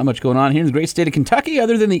 guys? Not much going on here in the great state of Kentucky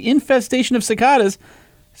other than the infestation of cicadas.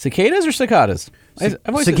 Cicadas or cicadas?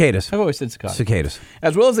 Cicadas. I've always said cicadas. Cicadas.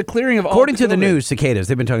 As well as the clearing of According all to the news, cicadas.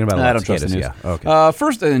 They've been talking about a lot I of don't cicadas. trust the news. Yeah. Okay.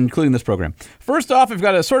 First, including this program. First off, I've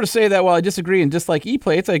got to sort of say that while I disagree and dislike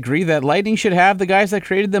E-plates, I agree that Lightning should have the guys that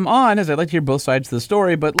created them on, as I'd like to hear both sides of the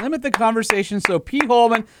story, but limit the conversation so P.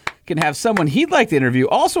 Holman can have someone he'd like to interview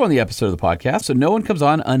also on the episode of the podcast, so no one comes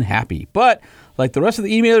on unhappy. But like the rest of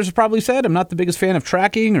the emailers have probably said, I'm not the biggest fan of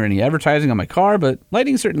tracking or any advertising on my car, but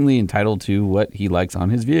Lightning's certainly entitled to what he likes on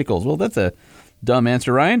his vehicles. Well, that's a dumb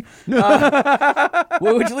answer, Ryan.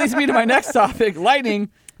 Which leads me to my next topic, Lightning.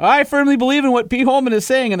 I firmly believe in what P. Holman is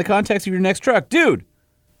saying in the context of your next truck. Dude,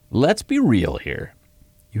 let's be real here.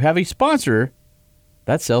 You have a sponsor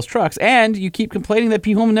that sells trucks, and you keep complaining that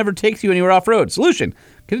P. Holman never takes you anywhere off-road. Solution: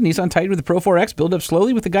 get a Nissan Titan with the Pro 4X, build up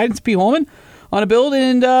slowly with the guidance of P. Holman on a build,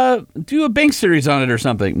 and do a bank series on it or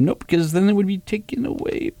something. Nope, because then it would be taken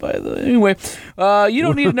away by the... Anyway, you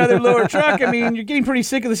don't need another lower truck. I mean, you're getting pretty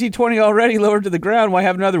sick of the C20 already lowered to the ground. Why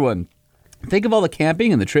have another one? Think of all the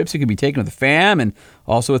camping and the trips you could be taking with the fam and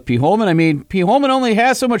also with P. Holman. I mean, P. Holman only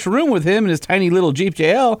has so much room with him and his tiny little Jeep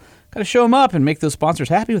JL. Got to show him up and make those sponsors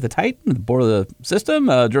happy with the Titan, the Borla system,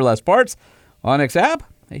 Duralast parts, Onyx app.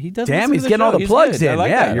 He does. Damn, he's getting all the plugs in.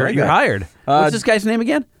 Yeah, you're hired. What's this guy's name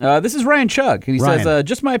again? This is Ryan Chug. And he says,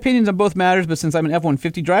 just my opinions on both matters, but since I'm an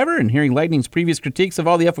F-150 driver and hearing Lightning's previous critiques of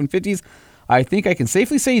all the F-150s, I think I can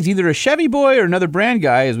safely say he's either a Chevy boy or another brand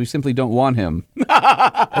guy, as we simply don't want him.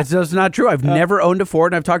 That's not true. I've never owned a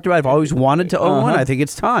Ford, and I've talked about it. I've always wanted to own one. I think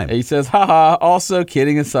it's time. He says, haha, also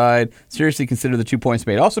kidding aside, seriously consider the 2 points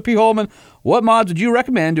made. Also, P. Holman, what mods would you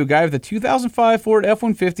recommend to a guy with a 2005 Ford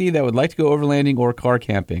F-150 that would like to go overlanding or car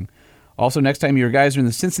camping? Also, next time your guys are in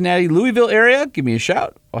the Cincinnati, Louisville area, give me a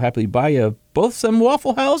shout. I'll happily buy you both some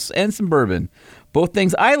Waffle House and some bourbon. Both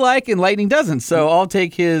things I like and Lightning doesn't, so I'll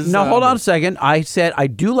take his... Now, hold on a second. I said I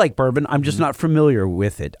do like bourbon. I'm just not familiar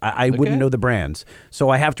with it. I wouldn't know the brands. So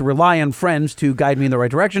I have to rely on friends to guide me in the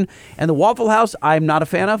right direction. And the Waffle House, I'm not a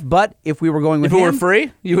fan of, but if we were going with him... If it him, were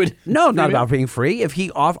free, you would... No, not about being free. If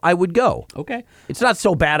he off, I would go. Okay. It's not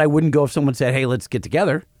so bad I wouldn't go if someone said, hey, let's get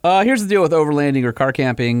together. Here's the deal with overlanding or car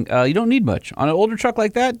camping. You don't need much. On an older truck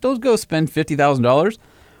like that, don't go spend $50,000.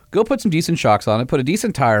 Go put some decent shocks on it, put a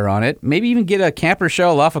decent tire on it, maybe even get a camper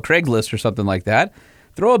shell off of Craigslist or something like that.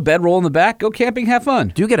 Throw a bedroll in the back, go camping, have fun.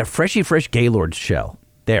 Do get a fresh Gaylord shell.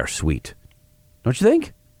 They're sweet. Don't you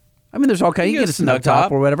think? I mean, there's all kinds. You get a snug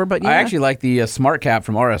top or whatever, but yeah. I actually like the Smart Cap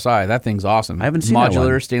from RSI. That thing's awesome. I haven't seen Modular,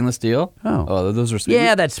 that one. Stainless steel. Oh, those are sweet.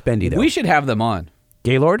 Yeah, that's spendy, though. We should have them on.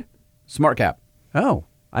 Gaylord? Smart Cap. Oh.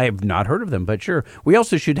 I have not heard of them, but sure. We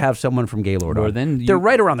also should have someone from Gaylord on. They're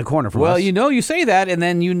right around the corner from us. Well, you say that, and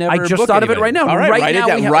then you never I just thought of it right now. All right, write it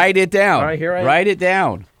down. Write it down. All right, here I am. Write it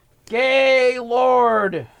down.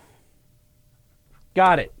 Gaylord.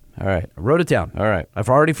 Got it. All right. I wrote it down. All right. I've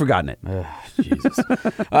already forgotten it. Jesus.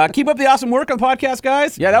 Keep up the awesome work on the podcast,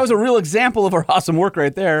 guys. Yeah, that was a real example of our awesome work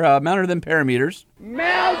right there. Mounted them parameters.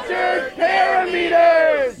 Mounted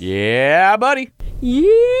parameters! Yeah, buddy.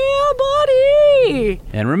 Yeah, buddy!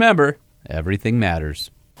 And remember, everything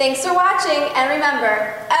matters. Thanks for watching, and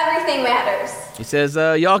remember, everything matters. He says,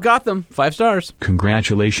 y'all got them. 5 stars.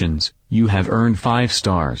 Congratulations. You have earned 5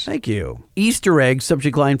 stars. Thank you. Easter egg,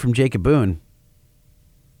 subject line from Jacob Boone.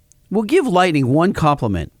 We'll give Lightning one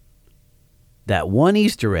compliment. That one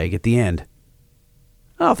Easter egg at the end.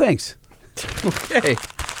 Oh, thanks. Okay.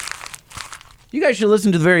 You guys should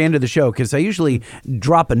listen to the very end of the show, because I usually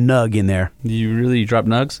drop a nug in there. You really drop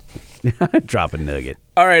nugs? Drop a nugget.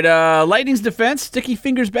 All right, Lightning's defense, sticky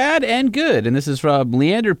fingers bad and good. And this is from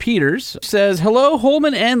Leander Peters. Says, hello,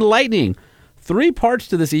 Holman and Lightning. 3 parts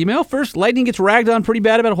to this email. First, Lightning gets ragged on pretty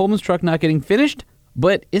bad about Holman's truck not getting finished.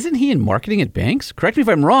 But isn't he in marketing at Banks? Correct me if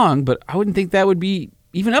I'm wrong, but I wouldn't think that would be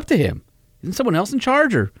even up to him. Isn't someone else in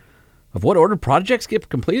charge of what order projects get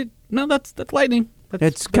completed? No, that's Lightning.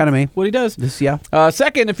 That's kind of me. What he does. Yeah.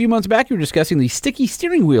 Second, a few months back, you were discussing the sticky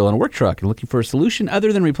steering wheel on a work truck and looking for a solution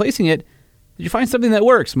other than replacing it. Did you find something that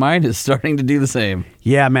works? Mine is starting to do the same.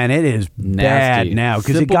 Yeah, man, it is Nasty. bad now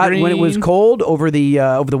because Simple when it was green. cold over the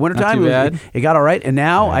wintertime, Not too it got all right. And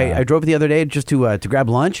now I drove it the other day just to grab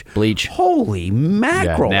lunch. Bleach. Holy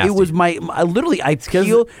mackerel! Yeah, it was I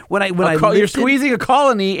feel when I you're squeezing a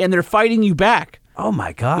colony and they're fighting you back. Oh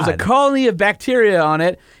my God! There's a colony of bacteria on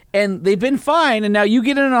it. And they've been fine, and now you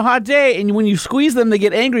get in on a hot day, and when you squeeze them, they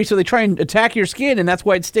get angry, so they try and attack your skin, and that's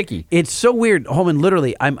why it's sticky. It's so weird, Holman.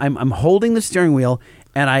 Literally, I'm holding the steering wheel,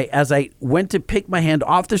 And as I went to pick my hand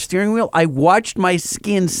off the steering wheel, I watched my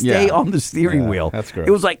skin stay on the steering wheel. That's gross.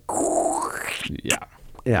 It was like, yeah.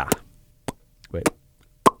 Yeah. Wait.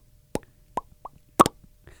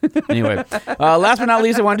 Anyway, last but not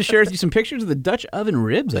least, I wanted to share with you some pictures of the Dutch oven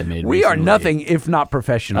ribs I made We are recently. nothing if not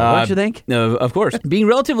professional, don't you think? No, of course. Being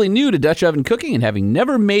relatively new to Dutch oven cooking and having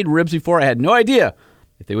never made ribs before, I had no idea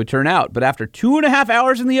if they would turn out. But after 2.5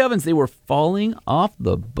 hours in the ovens, they were falling off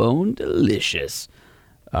the bone delicious.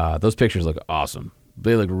 Those pictures look awesome.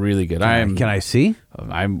 They look really good. Can I see?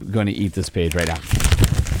 I'm going to eat this page right now.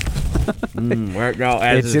 Where it go?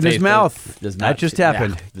 It's in his mouth. That just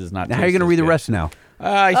happened. Does not. Now how are you going to read the rest now?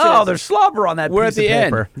 There's slobber on that We're piece at the of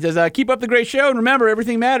paper. end. It says, keep up the great show, and remember,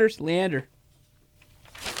 everything matters. Leander.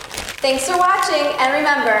 Thanks for watching, and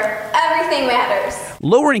remember, everything matters.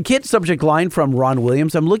 Lowering kit subject line from Ron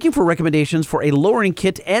Williams. I'm looking for recommendations for a lowering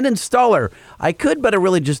kit and installer. I could, but I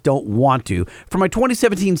really just don't want to. For my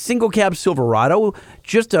 2017 single cab Silverado,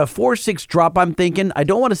 just a 4.6 drop, I'm thinking. I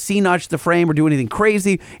don't want to C-notch the frame or do anything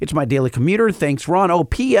crazy. It's my daily commuter. Thanks, Ron. Oh,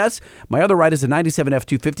 P.S. My other ride is a 97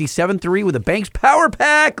 F250 7.3 with a Banks Power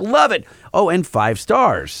Pack. Love it. Oh, and 5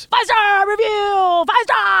 stars. 5-star review! 5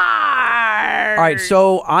 stars! All right,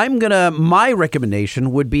 so my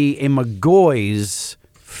recommendation would be a McGoy's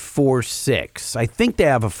 4.6. I think they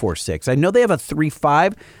have a 4.6. I know they have a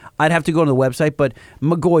 3.5. I'd have to go to the website, but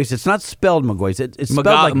McGoy's, it's not spelled McGoy's. It's spelled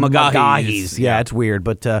like McGahee's. Yeah, it's weird,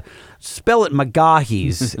 but spell it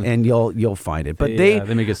McGahee's and you'll find it. But they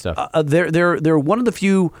make good stuff. They're one of the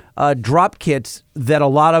few drop kits that a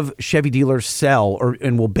lot of Chevy dealers sell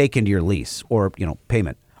and will bake into your lease or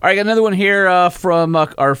payment. All right, got another one here from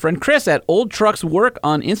our friend Chris at Old Trucks Work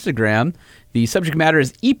on Instagram. The subject matter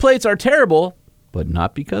is E-plates are terrible, but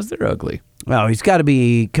not because they're ugly. Well, he's got to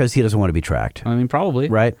be because he doesn't want to be tracked. I mean, probably.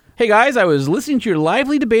 Right. Hey, guys, I was listening to your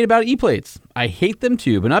lively debate about E-plates. I hate them,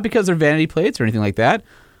 too, but not because they're vanity plates or anything like that.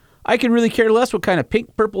 I can really care less what kind of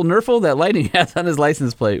pink-purple Nerfle that Lightning has on his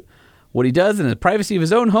license plate. What he does in the privacy of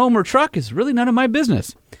his own home or truck is really none of my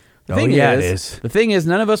business. It is. The thing is,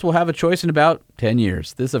 none of us will have a choice in about 10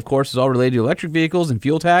 years. This, of course, is all related to electric vehicles and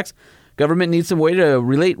fuel tax. Government needs some way to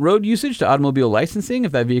relate road usage to automobile licensing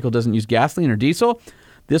if that vehicle doesn't use gasoline or diesel.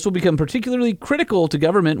 This will become particularly critical to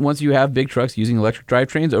government once you have big trucks using electric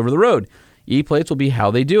drivetrains over the road. E-plates will be how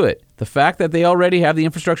they do it. The fact that they already have the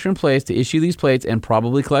infrastructure in place to issue these plates and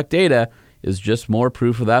probably collect data is just more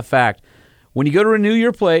proof of that fact. When you go to renew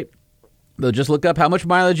your plate, they'll just look up how much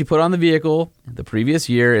mileage you put on the vehicle the previous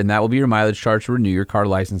year, and that will be your mileage charge to renew your car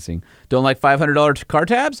licensing. Don't like $500 car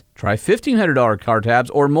tabs? Try $1,500 car tabs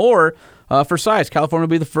or more for size. California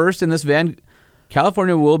will be the first in this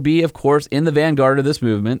California will be, of course, in the vanguard of this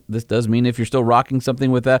movement. This does mean if you're still rocking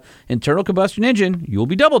something with an internal combustion engine, you'll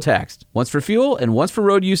be double taxed. Once for fuel and once for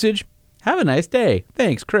road usage. Have a nice day.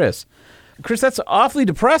 Thanks, Chris. Chris, that's awfully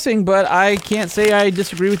depressing, but I can't say I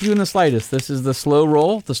disagree with you in the slightest. This is the slow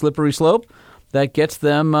roll, the slippery slope that gets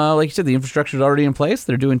them, like you said, the infrastructure is already in place.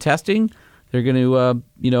 They're doing testing. They're going to,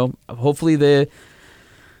 hopefully the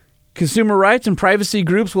consumer rights and privacy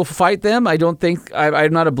groups will fight them. I don't think,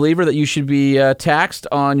 I'm not a believer that you should be taxed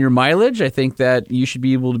on your mileage. I think that you should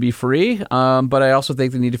be able to be free. But I also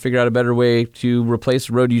think they need to figure out a better way to replace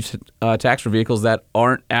road use tax for vehicles that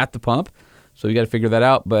aren't at the pump. So you got to figure that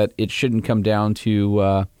out. But it shouldn't come down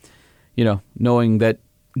to, knowing that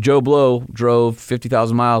Joe Blow drove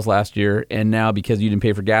 50,000 miles last year, and now because you didn't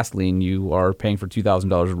pay for gasoline, you are paying for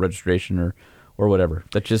 $2,000 of registration or whatever.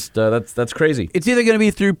 That's just that's crazy. It's either going to be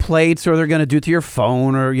through plates or they're going to do it to your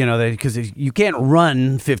phone or, because you can't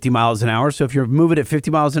run 50 miles an hour. So if you're moving at 50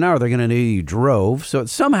 miles an hour, they're going to know you drove. So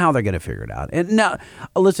somehow they're going to figure it out. And now,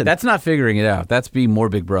 listen. That's not figuring it out. That's being more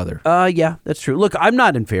Big Brother. Yeah, that's true. Look, I'm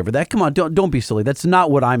not in favor of that. Come on, don't be silly. That's not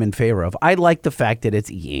what I'm in favor of. I like the fact that it's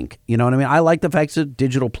e-ink. You know what I mean? I like the fact it's a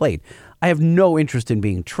digital plate. I have no interest in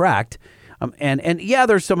being tracked. And yeah,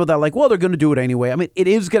 there's some of that like, well, they're going to do it anyway. I mean, it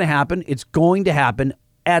is going to happen. It's going to happen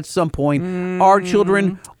at some point. Our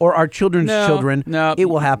children or our children's children, it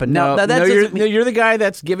will happen. You're the guy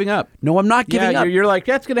that's giving up. No, I'm not giving up. You're like,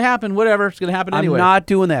 that's going to happen. Whatever. It's going to happen anyway. I'm not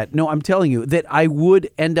doing that. No, I'm telling you that I would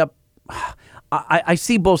end up. I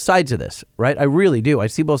see both sides of this, right? I really do. I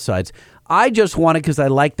see both sides. I just want it because I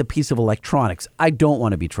like the piece of electronics. I don't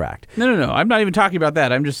want to be tracked. No. I'm not even talking about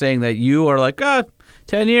that. I'm just saying that you are like,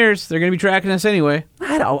 10 years, they're going to be tracking us anyway.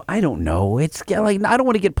 I don't know. It's like, I don't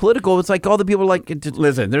want to get political. It's like all the people are like...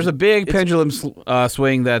 Listen, there's a big pendulum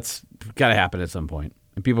swing that's got to happen at some point.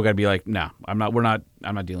 And people got to be like, no, I'm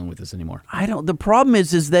not dealing with this anymore. The problem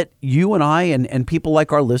is that you and I and people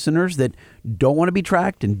like our listeners that don't want to be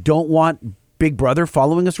tracked and don't want Big Brother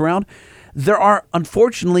following us around, there are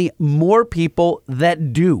unfortunately more people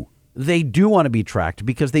that do. They do want to be tracked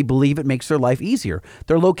because they believe it makes their life easier.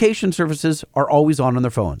 Their location services are always on their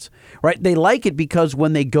phones, right? They like it because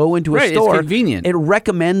when they go into a store, it's convenient. It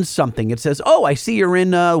recommends something. It says, oh, I see you're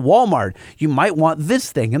in Walmart. You might want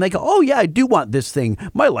this thing. And they go, oh, yeah, I do want this thing.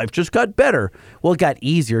 My life just got better. Well, it got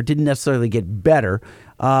easier. It didn't necessarily get better.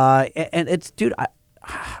 And it's, dude, I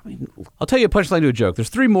mean, I'll tell you a punchline to a joke. There's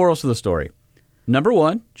 3 morals to the story. Number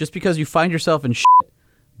 1, just because you find yourself in shit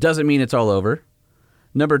doesn't mean it's all over.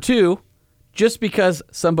 Number 2, just because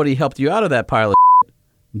somebody helped you out of that pile of shit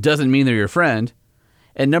doesn't mean they're your friend.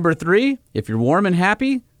 And number 3, if you're warm and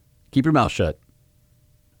happy, keep your mouth shut.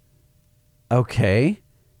 Okay.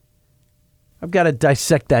 I've got to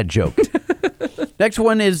dissect that joke. Next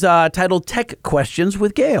one is titled Tech Questions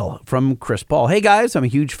with Gail from Chris Paul. Hey guys, I'm a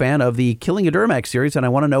huge fan of the Killing a Duramax series, and I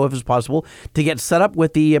want to know if it's possible to get set up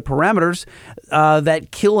with the parameters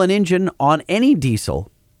that kill an engine on any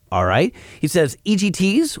diesel. All right. He says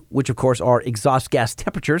EGTs, which of course are exhaust gas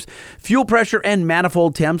temperatures, fuel pressure, and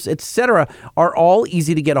manifold temps, etc., are all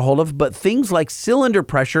easy to get a hold of, but things like cylinder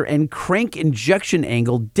pressure and crank injection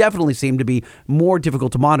angle definitely seem to be more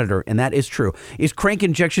difficult to monitor, and that is true. Is crank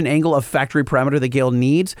injection angle a factory parameter that Gale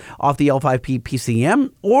needs off the L5P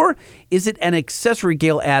PCM, or is it an accessory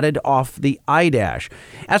Gale added off the iDash?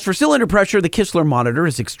 As for cylinder pressure, the Kistler monitor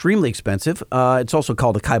is extremely expensive. It's also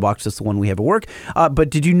called a Kybox. That's the one we have at work. But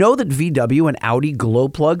did you know that VW and Audi glow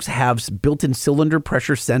plugs have built-in cylinder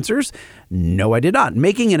pressure sensors? No, I did not.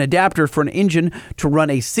 Making an adapter for an engine to run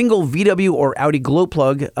a single VW or Audi glow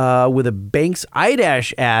plug with a Banks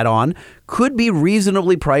iDash add-on could be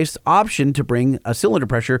reasonably priced option to bring a cylinder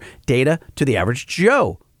pressure data to the average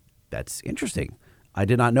Joe. That's interesting. I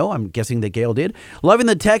did not know. I'm guessing that Gale did. Loving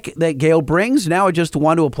the tech that Gale brings. Now I just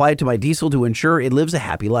want to apply it to my diesel to ensure it lives a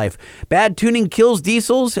happy life. Bad tuning kills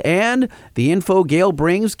diesels, and the info Gale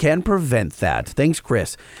brings can prevent that. Thanks,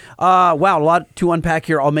 Chris. Wow, a lot to unpack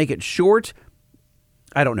here. I'll make it short.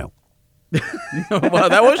 I don't know. Well,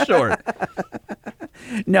 that was short.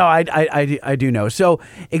 No, I do know. So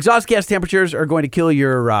exhaust gas temperatures are going to kill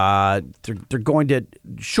your, they're going to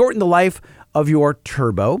shorten the life of your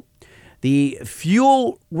turbo. The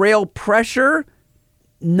fuel rail pressure,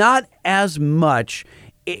 not as much.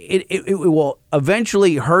 It will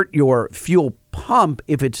eventually hurt your fuel pump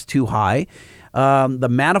if it's too high. The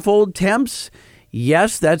manifold temps,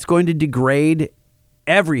 yes, that's going to degrade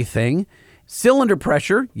everything. Cylinder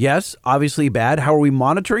pressure, yes, obviously bad. How are we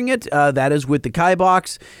monitoring it? That is with the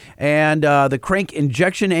Kybox. And the crank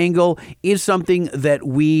injection angle is something that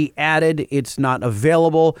we added. It's not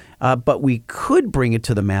available, but we could bring it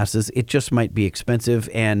to the masses. It just might be expensive,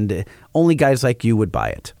 and only guys like you would buy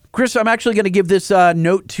it. Chris, I'm actually going to give this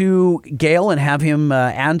note to Gale and have him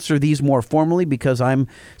answer these more formally because I'm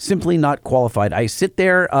simply not qualified. I sit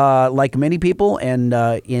there like many people and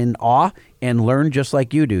in awe and learn just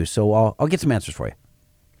like you do. So I'll get some answers for you.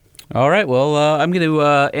 All right. Well, I'm going to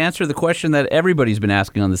answer the question that everybody's been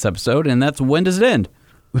asking on this episode, and that's when does it end?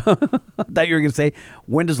 I thought you were going to say,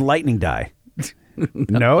 when does lightning die?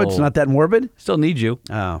 No, it's not that morbid? Still need you.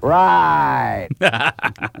 Oh. Right.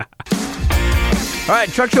 All right,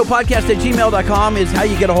 truckshowpodcast@gmail.com is how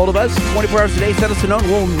you get a hold of us. 24 hours a day, send us a note,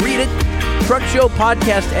 we'll read it.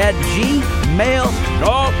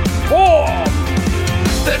 Truckshowpodcast@gmail.com.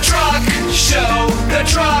 The Truck Show, the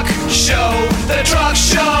Truck Show, the Truck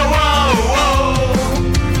Show. Oh,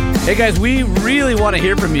 Hey guys, we really want to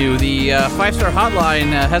hear from you. The 5-star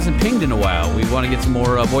hotline hasn't pinged in a while. We want to get some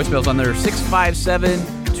more voicemails on there.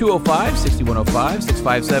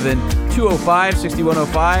 657-205-6105,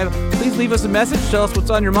 657-205-6105. Please leave us a message. Tell us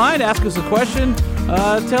what's on your mind. Ask us a question.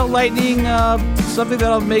 Tell Lightning something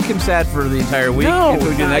that'll make him sad for the entire week. No, if we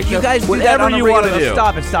do next you show. guys do Whatever that on you a want to regular-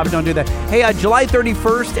 do. Stop it, don't do that. Hey, July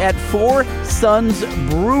 31st at Four Sons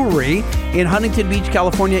Brewery in Huntington Beach,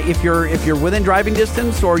 California. If you're within driving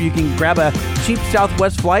distance, or you can grab a cheap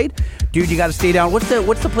Southwest flight. Dude, you got to stay down. What's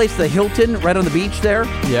the place? The Hilton, right on the beach there.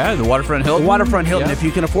 Yeah, the Waterfront Hilton. The Waterfront Hilton. Yeah. If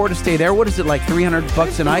you can afford to stay there, what is it, like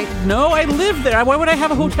 $300 a night? No, I live there. Why would I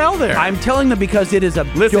have a hotel there? I'm telling them because it is a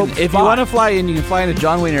Listen, dope if spot. you want to fly in, you can fly into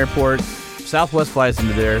John Wayne Airport. Southwest flies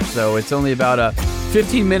into there, so it's only about a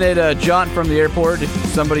 15-minute jaunt from the airport if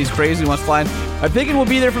somebody's crazy and wants to fly in. I'm thinking we'll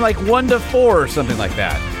be there from like 1 to 4 or something like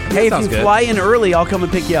that. Hey, That if you sounds good. fly in early, I'll come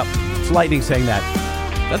and pick you up. It's Lightning saying that.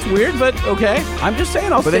 That's weird, but okay. I'm just saying.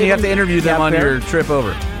 But then you have to interview them on your trip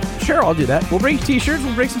over. Sure, I'll do that. We'll bring T-shirts.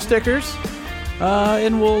 We'll bring some stickers,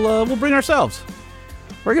 and we'll bring ourselves.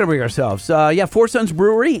 We're going to bring ourselves. Four Sons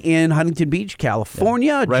Brewery in Huntington Beach,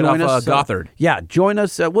 California. Yeah. Right join off us, Gothard. Join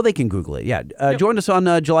us. Well, they can Google it. Join us on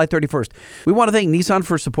July 31st. We want to thank Nissan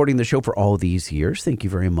for supporting the show for all these years. Thank you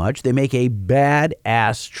very much. They make a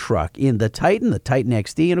badass truck in the Titan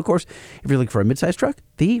XD. And, of course, if you're looking for a midsize truck,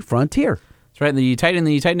 the Frontier. That's right. The Titan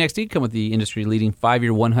XD come with the industry-leading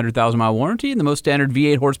 5-year, 100,000-mile warranty and the most standard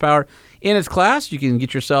V8 horsepower in its class. You can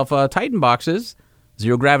get yourself Titan boxes,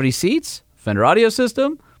 zero-gravity seats, Fender audio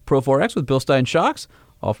system, Pro 4X with Bilstein shocks,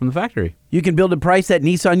 all from the factory. You can build a price at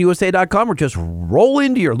NissanUSA.com or just roll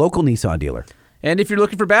into your local Nissan dealer. And if you're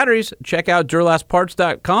looking for batteries, check out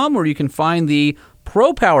DurlastParts.com where you can find the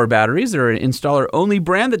Pro Power batteries. They're an installer-only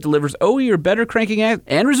brand that delivers OE or better cranking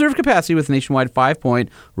and reserve capacity with nationwide 5-point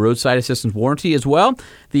roadside assistance warranty as well.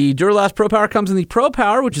 The Duralast Pro Power comes in the Pro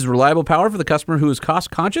Power, which is reliable power for the customer who is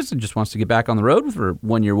cost-conscious and just wants to get back on the road for a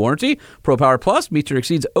 1-year warranty. Pro Power Plus meets or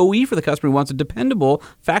exceeds OE for the customer who wants a dependable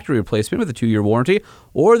factory replacement with a 2-year warranty.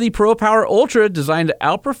 Or the Pro Power Ultra, designed to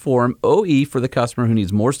outperform OE for the customer who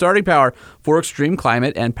needs more starting power for extreme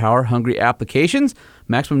climate and power-hungry applications.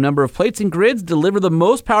 Maximum number of plates and grids, deliver the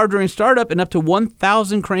most power during startup and up to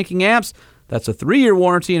 1,000 cranking amps. That's a 3-year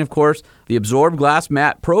warranty. And, of course, the Absorb Glass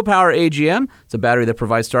Matte Pro Power AGM. It's a battery that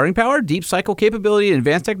provides starting power, deep cycle capability, and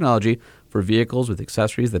advanced technology for vehicles with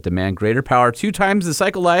accessories that demand greater power, 2 times the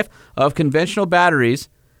cycle life of conventional batteries.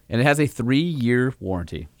 And it has a 3-year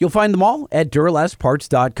warranty. You'll find them all at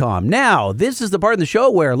DuralastParts.com. Now, this is the part of the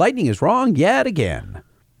show where lightning is wrong yet again.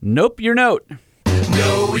 Nope, your note.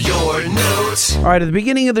 Know your notes. All right, at the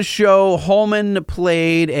beginning of the show, Holman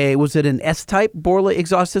played was it an S-type Borla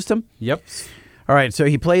exhaust system? Yep. All right, so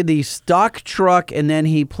he played the stock truck, and then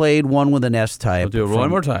he played one with an S-type. I'll do it one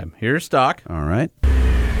more time. Here's stock. All right.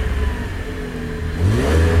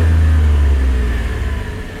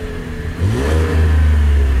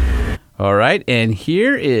 All right, and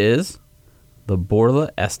here is the Borla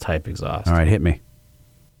S-type exhaust. All right, hit me.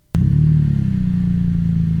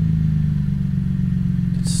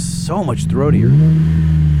 So much throatier.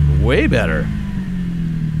 Way better.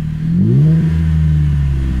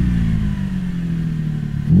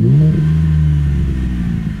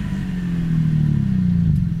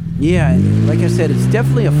 Yeah, like I said, it's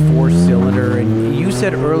definitely a 4-cylinder, and you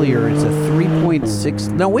said earlier it's a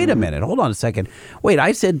 3.6. No, wait a minute. Hold on a second. Wait,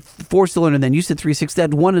 I said 4-cylinder, then you said 3.6.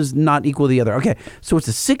 That one is not equal to the other. Okay, so it's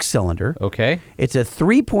a 6-cylinder. Okay. It's a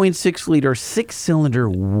 3.6-liter 6-cylinder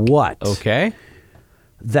what? Okay.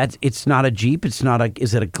 That it's not a Jeep. It's not a.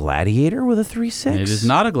 Is it a Gladiator with a 3.6? It is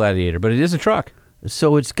not a Gladiator, but it is a truck.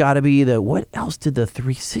 So it's got to be the. What else did the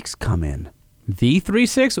 3.6 come in? The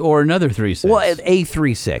 3.6 or another 3.6? Well, a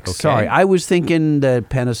 3.6. Okay. Sorry, I was thinking the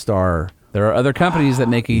Pentastar. There are other companies that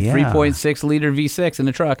make a 3.6 liter V6 in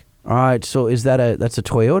a truck. All right, so is that that's a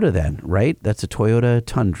Toyota then, right? That's a Toyota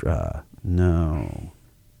Tundra. No.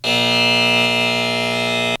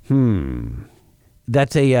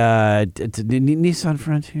 That's a Nissan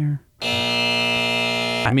Frontier.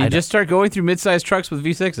 I mean, just start going through mid-sized trucks with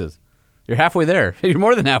V6s. You're halfway there. You're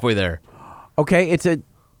more than halfway there. Okay, it's a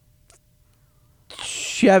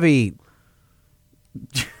Chevy.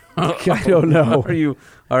 I don't know.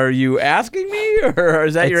 Are you asking me, or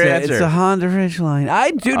is that your answer? It's a Honda Ridgeline.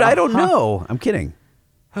 I don't know. I'm kidding.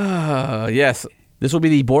 Yes. This will be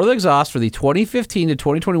the Borla exhaust for the 2015 to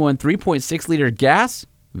 2021 3.6 liter gas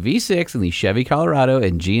V6 in the Chevy Colorado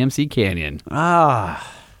and GMC Canyon.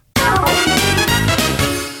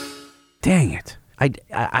 Dang it.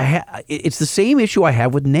 It's the same issue I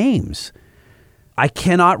have with names. I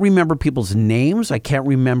cannot remember people's names. I can't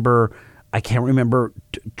remember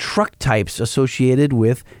truck types associated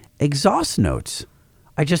with exhaust notes.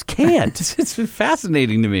 I just can't. It's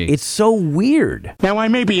fascinating to me. It's so weird. Now, I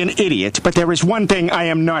may be an idiot, but there is one thing I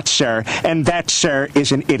am not, sir, and that, sir,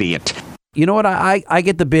 is an idiot. You know what? I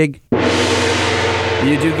get the big...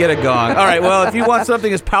 You do get a gong. All right, well, if you want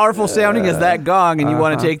something as powerful sounding as that gong and you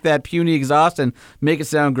want to take that puny exhaust and make it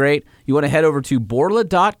sound great, you want to head over to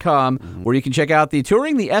Borla.com where you can check out the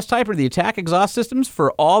Touring, the S-Type, or the Attack exhaust systems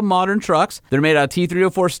for all modern trucks. They're made out of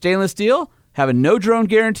T304 stainless steel, have a no-drone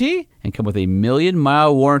guarantee, and come with a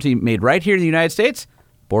 1,000,000-mile warranty made right here in the United States.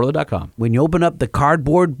 Borla.com. When you open up the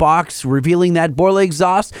cardboard box revealing that Borla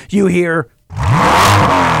exhaust, you hear...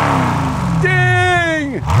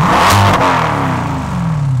 Ding!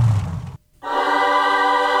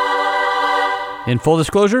 In full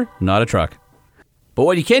disclosure, not a truck. But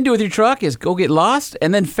what you can do with your truck is go get lost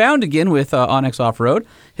and then found again with OnX Off-Road.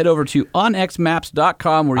 Head over to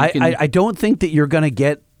onxmaps.com where you can... I don't think that you're going to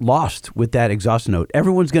get lost with that exhaust note.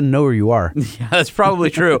 Everyone's going to know where you are. Yeah, that's probably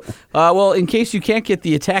true. Well, in case you can't get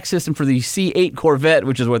the attack system for the C8 Corvette,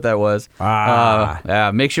 which is what that was,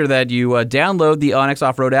 make sure that you download the Onyx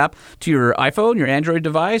Off-Road app to your iPhone, your Android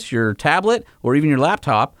device, your tablet, or even your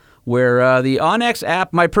laptop, where the Onyx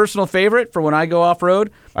app, my personal favorite for when I go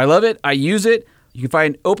off-road. I love it. I use it. You can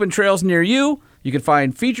find open trails near you. You can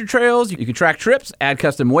find feature trails. You can track trips, add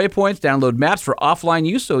custom waypoints, download maps for offline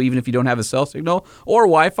use. So even if you don't have a cell signal or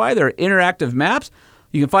Wi-Fi, there are interactive maps.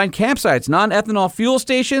 You can find campsites, non-ethanol fuel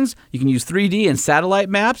stations. You can use 3D and satellite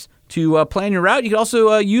maps to plan your route. You can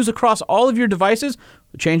also use across all of your devices.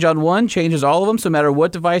 Change on one changes all of them. So no matter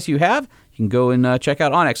what device you have, you can go and check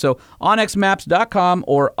out Onyx. So onyxmaps.com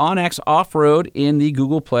or Onyx Off-Road in the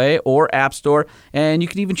Google Play or App Store. And you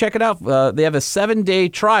can even check it out. They have a 7-day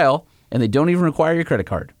trial, and they don't even require your credit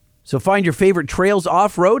card. So find your favorite trails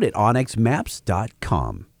off-road at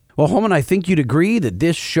onyxmaps.com. Well, Holman, I think you'd agree that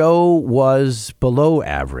this show was below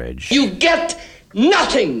average. You get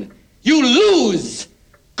nothing. You lose.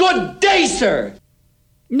 Good day, sir.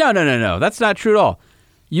 No. That's not true at all.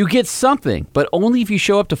 You get something, but only if you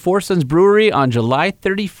show up to Four Sons Brewery on July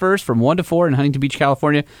 31st from 1 to 4 in Huntington Beach,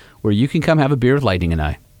 California, where you can come have a beer with Lightning and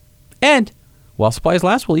I. And while supplies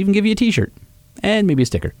last, we'll even give you a t-shirt and maybe a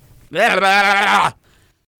sticker. The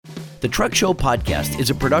Truck Show Podcast is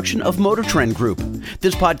a production of Motor Trend Group.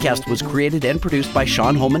 This podcast was created and produced by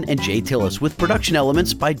Sean Holman and Jay Tillis, with production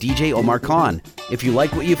elements by DJ Omar Khan. If you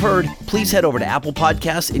like what you've heard, please head over to Apple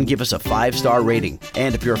Podcasts and give us a 5-star rating.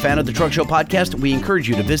 And if you're a fan of the Truck Show Podcast, we encourage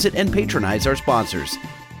you to visit and patronize our sponsors.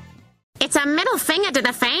 It's a middle finger to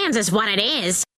the fans is what it is.